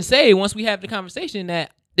then you can say once we have the conversation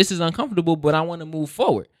that this is uncomfortable, but I want to move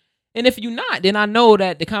forward. And if you're not, then I know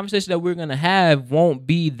that the conversation that we're gonna have won't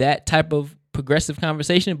be that type of progressive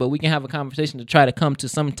conversation, but we can have a conversation to try to come to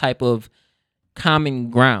some type of common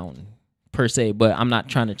ground per se. But I'm not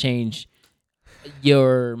trying to change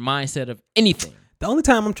your mindset of anything. The only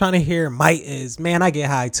time I'm trying to hear might is, man, I get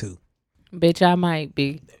high too. Bitch, I might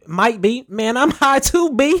be. Might be, man, I'm high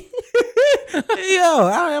too, B. Yo,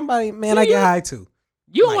 I am, man, I get high too.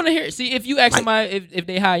 You don't Might. want to hear. See, if you ask Might. somebody if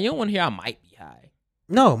they high, you don't want to hear I might be high.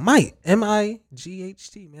 No, might.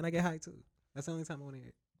 MIGHT, man, I get high too. That's the only time I want to hear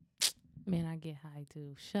it. Man, I get high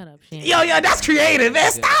too. Shut up, Shannon. Yo, that's creative,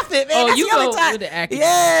 man. Stop it, man. Oh, That's you the only go time. with the acting.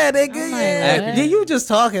 Yeah, nigga. I'm like, Yeah. what? Yeah, you just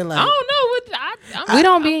talking like. I don't know. We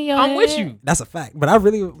don't be in your I'm with head. you. That's a fact. But I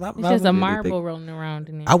really. It's just a marble rolling around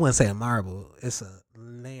in there. I wouldn't say a marble. It's a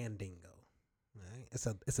landingo. Right? It's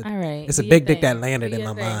a All right. it's a do big your dick that thing. landed Do in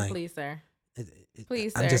your my thing, mind. please, sir.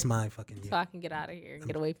 Please, sir. I'm just mind fucking you. So I can get out of here and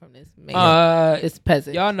get away from this This this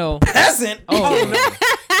peasant. y'all know. Peasant. Oh,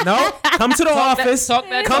 No, come to the office. talk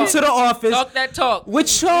that Come talk. to the office. Talk that talk.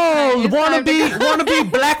 With your It's time wanna be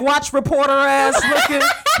Black Watch reporter ass looking.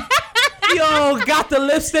 Yo, got the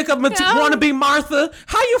lipstick of wanna be Martha.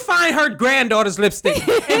 How you find her granddaughter's lipstick?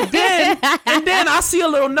 And then I see a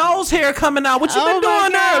little nose hair coming out. What you been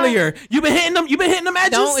doing earlier? You been hitting them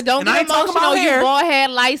edges? Don't And I get ain't talking emotional. about You hair. bald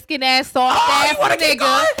head, light skin ass, soft ass you wanna keep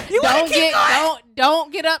nigga. going? You wanna keep going?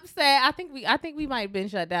 Don't get upset. I think we might have been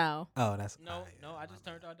shut down. Oh, that's No, I just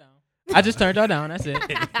turned y'all down. I just turned y'all down. That's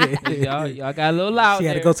it. y'all got a little loud. She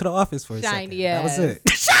had to there. go to the office for a Shiny second. That was ass. it.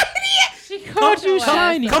 She called you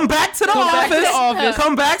shiny. Come back to the Come back to the office. office.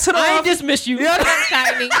 Come back to the I ain't office. dismiss you.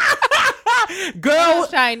 Shiny. Girl,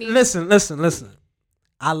 Shiny. listen.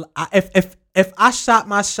 If I shot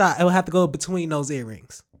my shot, it would have to go between those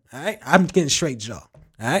earrings. All right, I'm getting straight jaw. All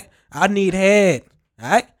right, I need head. All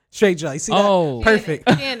right, straight jaw. You see that? Oh. Perfect.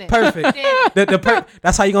 Janet. Perfect.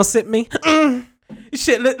 That's how you gonna sit me.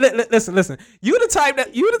 Shit. Listen. You the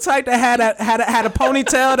type that had a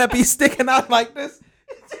ponytail that be sticking out like this.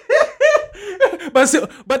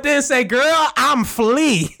 But then say, girl, I'm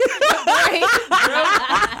Flea.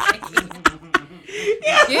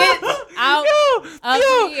 Get out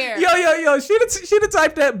of here. Yo. She the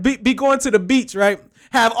type that be going to the beach, right?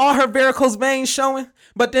 Have all her varicose veins showing,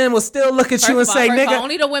 but then will still look at you and say, First of all, nigga.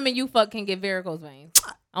 only the women you fuck can get varicose veins.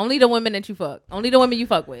 Only the women that you fuck. Only the women you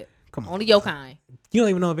fuck with. Come on. Only your kind. You don't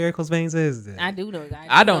even know what varicose veins is. Then. I do know.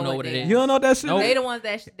 I don't know what it is. You don't know that shit. Nope. They the ones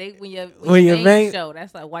that when your veins veins show.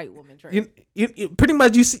 That's a white woman trait. You pretty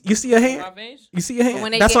much you see your hand. My veins? You see your But when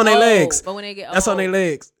hand. they That's get on their old, legs. But when they get That's on old, their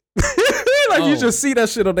legs. Like you just see that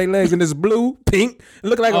shit on their legs and it's blue, pink. It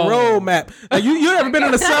look like a road map. Like you ever been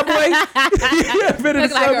in the subway? You ever been in the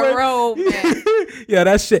look like subway? a road man. Yeah,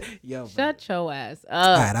 that shit. Yo, Shut your ass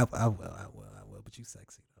all up. right, I will. But you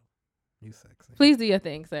sexy though. You sexy. Please do your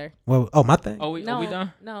thing, sir. Well, my thing. Are we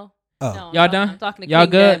done? No. Oh. No, Y'all done? I'm talking to Y'all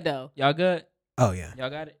King good? Dev, though. Y'all good? Oh yeah. Y'all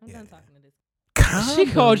got it? I'm done talking to this. She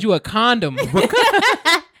called you a condom.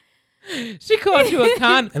 She called you a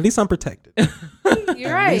condom. At least I'm protected.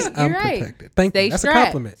 You're right. I'm You're right. protected. Thank Stay you. That's strapped. a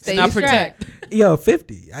compliment. Stay Not strapped. Yo,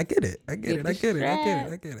 50. I get it.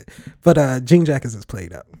 But Jean Jackets is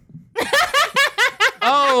played up.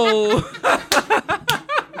 Oh.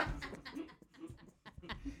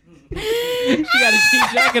 She got a jean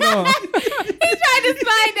jacket on. He tried to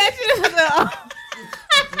slide that shit on.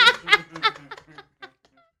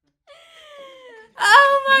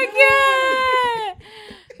 Oh my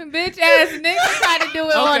god. Bitch ass nigga tried to do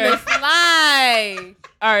it on the slide.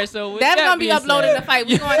 All right, so with That's that gonna be being uploading said- the fight.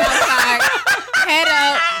 We going outside. Head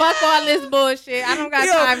up. Fuck all this bullshit. I don't got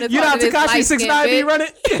time to you know talk how to this Tekashi light 6ix9ine be bitch. running?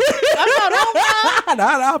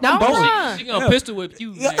 Don't I'm bold. run. She gonna pistol whip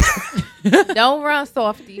you. man. Don't run,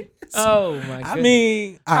 softy. Oh my god. I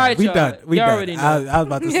mean, all right, we y'all. done. We Y'all done. already know. I was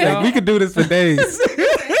about to say, we could do this for days.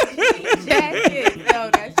 Jacket. Yo,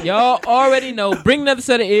 that shit. Y'all already know. Bring another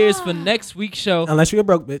set of ears for next week's show. Unless you're a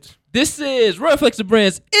broke bitch. This is Royal Flex the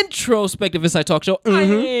Brand's introspective insight talk show. I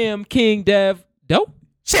am King Dev Dope.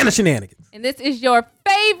 Shanna Shenanigans. And this is your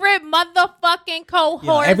favorite motherfucking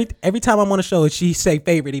cohort. Yo, every time I'm on the show, she say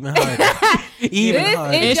favorite even harder. Even This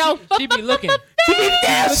harder. is- And she be looking. She be Looking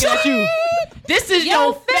at you. This is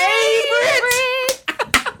your favorite.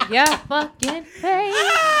 Your fucking favorite.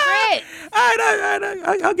 All right.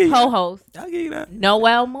 I'll give you that. Co-host I'll give you that.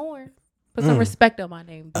 Noel Moore. Put some respect on my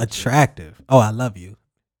name. bitch. Attractive. Oh, I love you.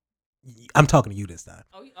 I'm talking to you this time.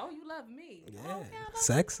 Oh, you love me. Yeah.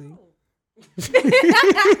 Sexy.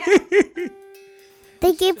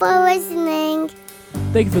 Thank you for listening.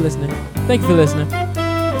 Thank you for listening. Thank you for listening.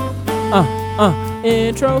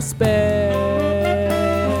 Introspect.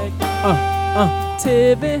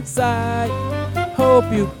 Tiv inside.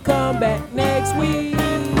 Hope you come back next week.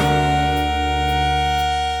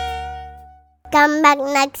 Come back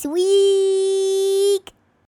next week.